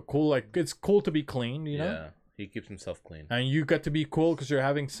 right? Like a cool, like it's cool to be clean, you know. Yeah. He keeps himself clean. And you get to be cool because you're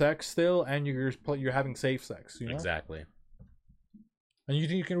having sex still, and you're having safe sex, you know. Exactly. And you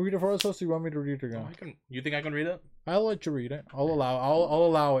think you can read it for us, or do you want me to read it again? Oh, you think I can read it? I'll let you read it. I'll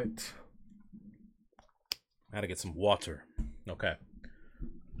allow it. I gotta get some water. Okay.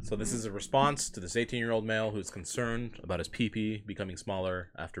 So this is a response to this 18-year-old male who's concerned about his pee-pee becoming smaller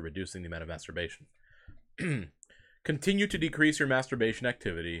after reducing the amount of masturbation. Continue to decrease your masturbation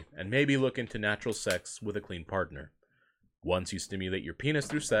activity and maybe look into natural sex with a clean partner. Once you stimulate your penis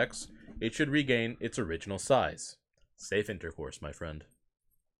through sex, it should regain its original size. Safe intercourse, my friend.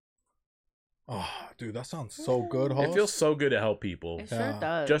 Oh, dude, that sounds so good, host. It feels so good to help people. It sure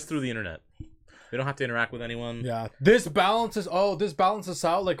does. Just through the internet. They don't have to interact with anyone. Yeah, this balances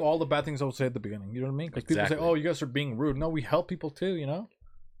out like all the bad things I would say at the beginning. You know what I mean? Because people say, Exactly. "Oh, you guys are being rude." No, we help people too. You know.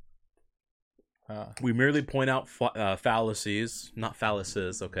 We merely point out fallacies, not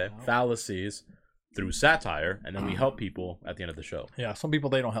fallacies, okay? No. Fallacies through satire, and then we help people at the end of the show. Yeah, some people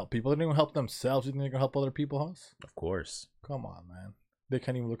they don't help people. They don't even help themselves. You think they can help other people, host? Of course. Come on, man. They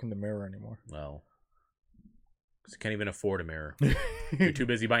can't even look in the mirror anymore. Well, 'cause you can't even afford a mirror. You're too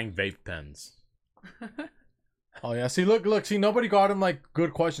busy buying vape pens. Oh yeah, see, look, see, nobody got him like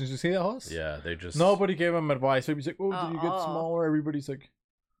good questions. You see that, host? Yeah, they just Nobody gave him advice. So he's like, "Oh, did you get smaller?" Everybody's like,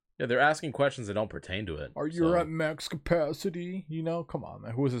 Yeah, they're asking questions that don't pertain to it. "Are you at max capacity?" You know, come on,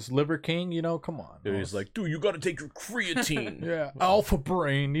 man. Who is this, Liver King? You know, come on. Dude, he's like, dude, you got to take your creatine. Yeah, Alpha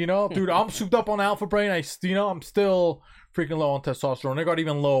Brain. You know, dude, I'm souped up on Alpha Brain. I'm still freaking low on testosterone. I got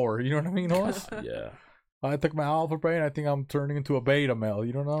even lower. You know what I mean, host? Yeah. I took my Alpha Brain. I think I'm turning into a beta male.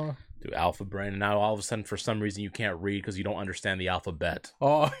 You don't know? Dude, alpha brain, and now all of a sudden, for some reason, you can't read because you don't understand the alphabet.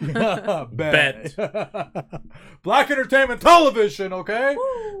 Oh, yeah. Bet. Black Entertainment Television, okay?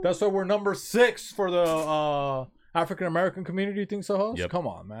 Woo. That's why we're number 6 for the African American community. You think so, host? Yep. Come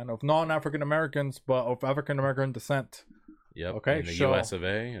on, man. Of non-African Americans, but of African American descent. Yep. Okay, in the US of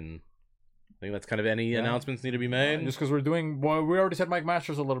A, and I think that's kind of any announcements need to be made. Just because we're doing, well, we already said Mike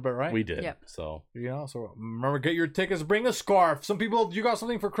Masters a little bit, right? We did. Yep. So you know, so remember, get your tickets. Bring a scarf. Some people, you got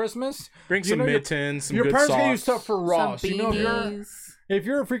something for Christmas? Bring some mittens, some your good parents socks. get you stuff for Ross. Some You know, beanies. if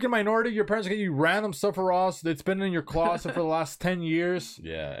you're a freaking minority, your parents get you random stuff for Ross that's been in your closet for the last 10 years.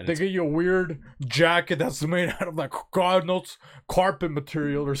 Yeah. And they get you a weird jacket that's made out of like God knows carpet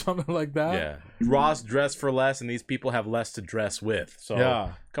material or something like that. Yeah. Ross dress for less, and these people have less to dress with. So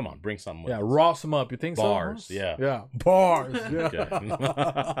yeah. Come on, bring something with Yeah, us. Ross them up. You think Bars, so? yeah. Yeah, bars. Yeah.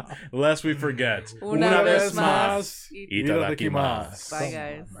 Okay. Lest we forget. Una vez más. Itadakimasu. Bye,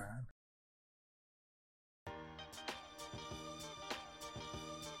 guys. Come on, man.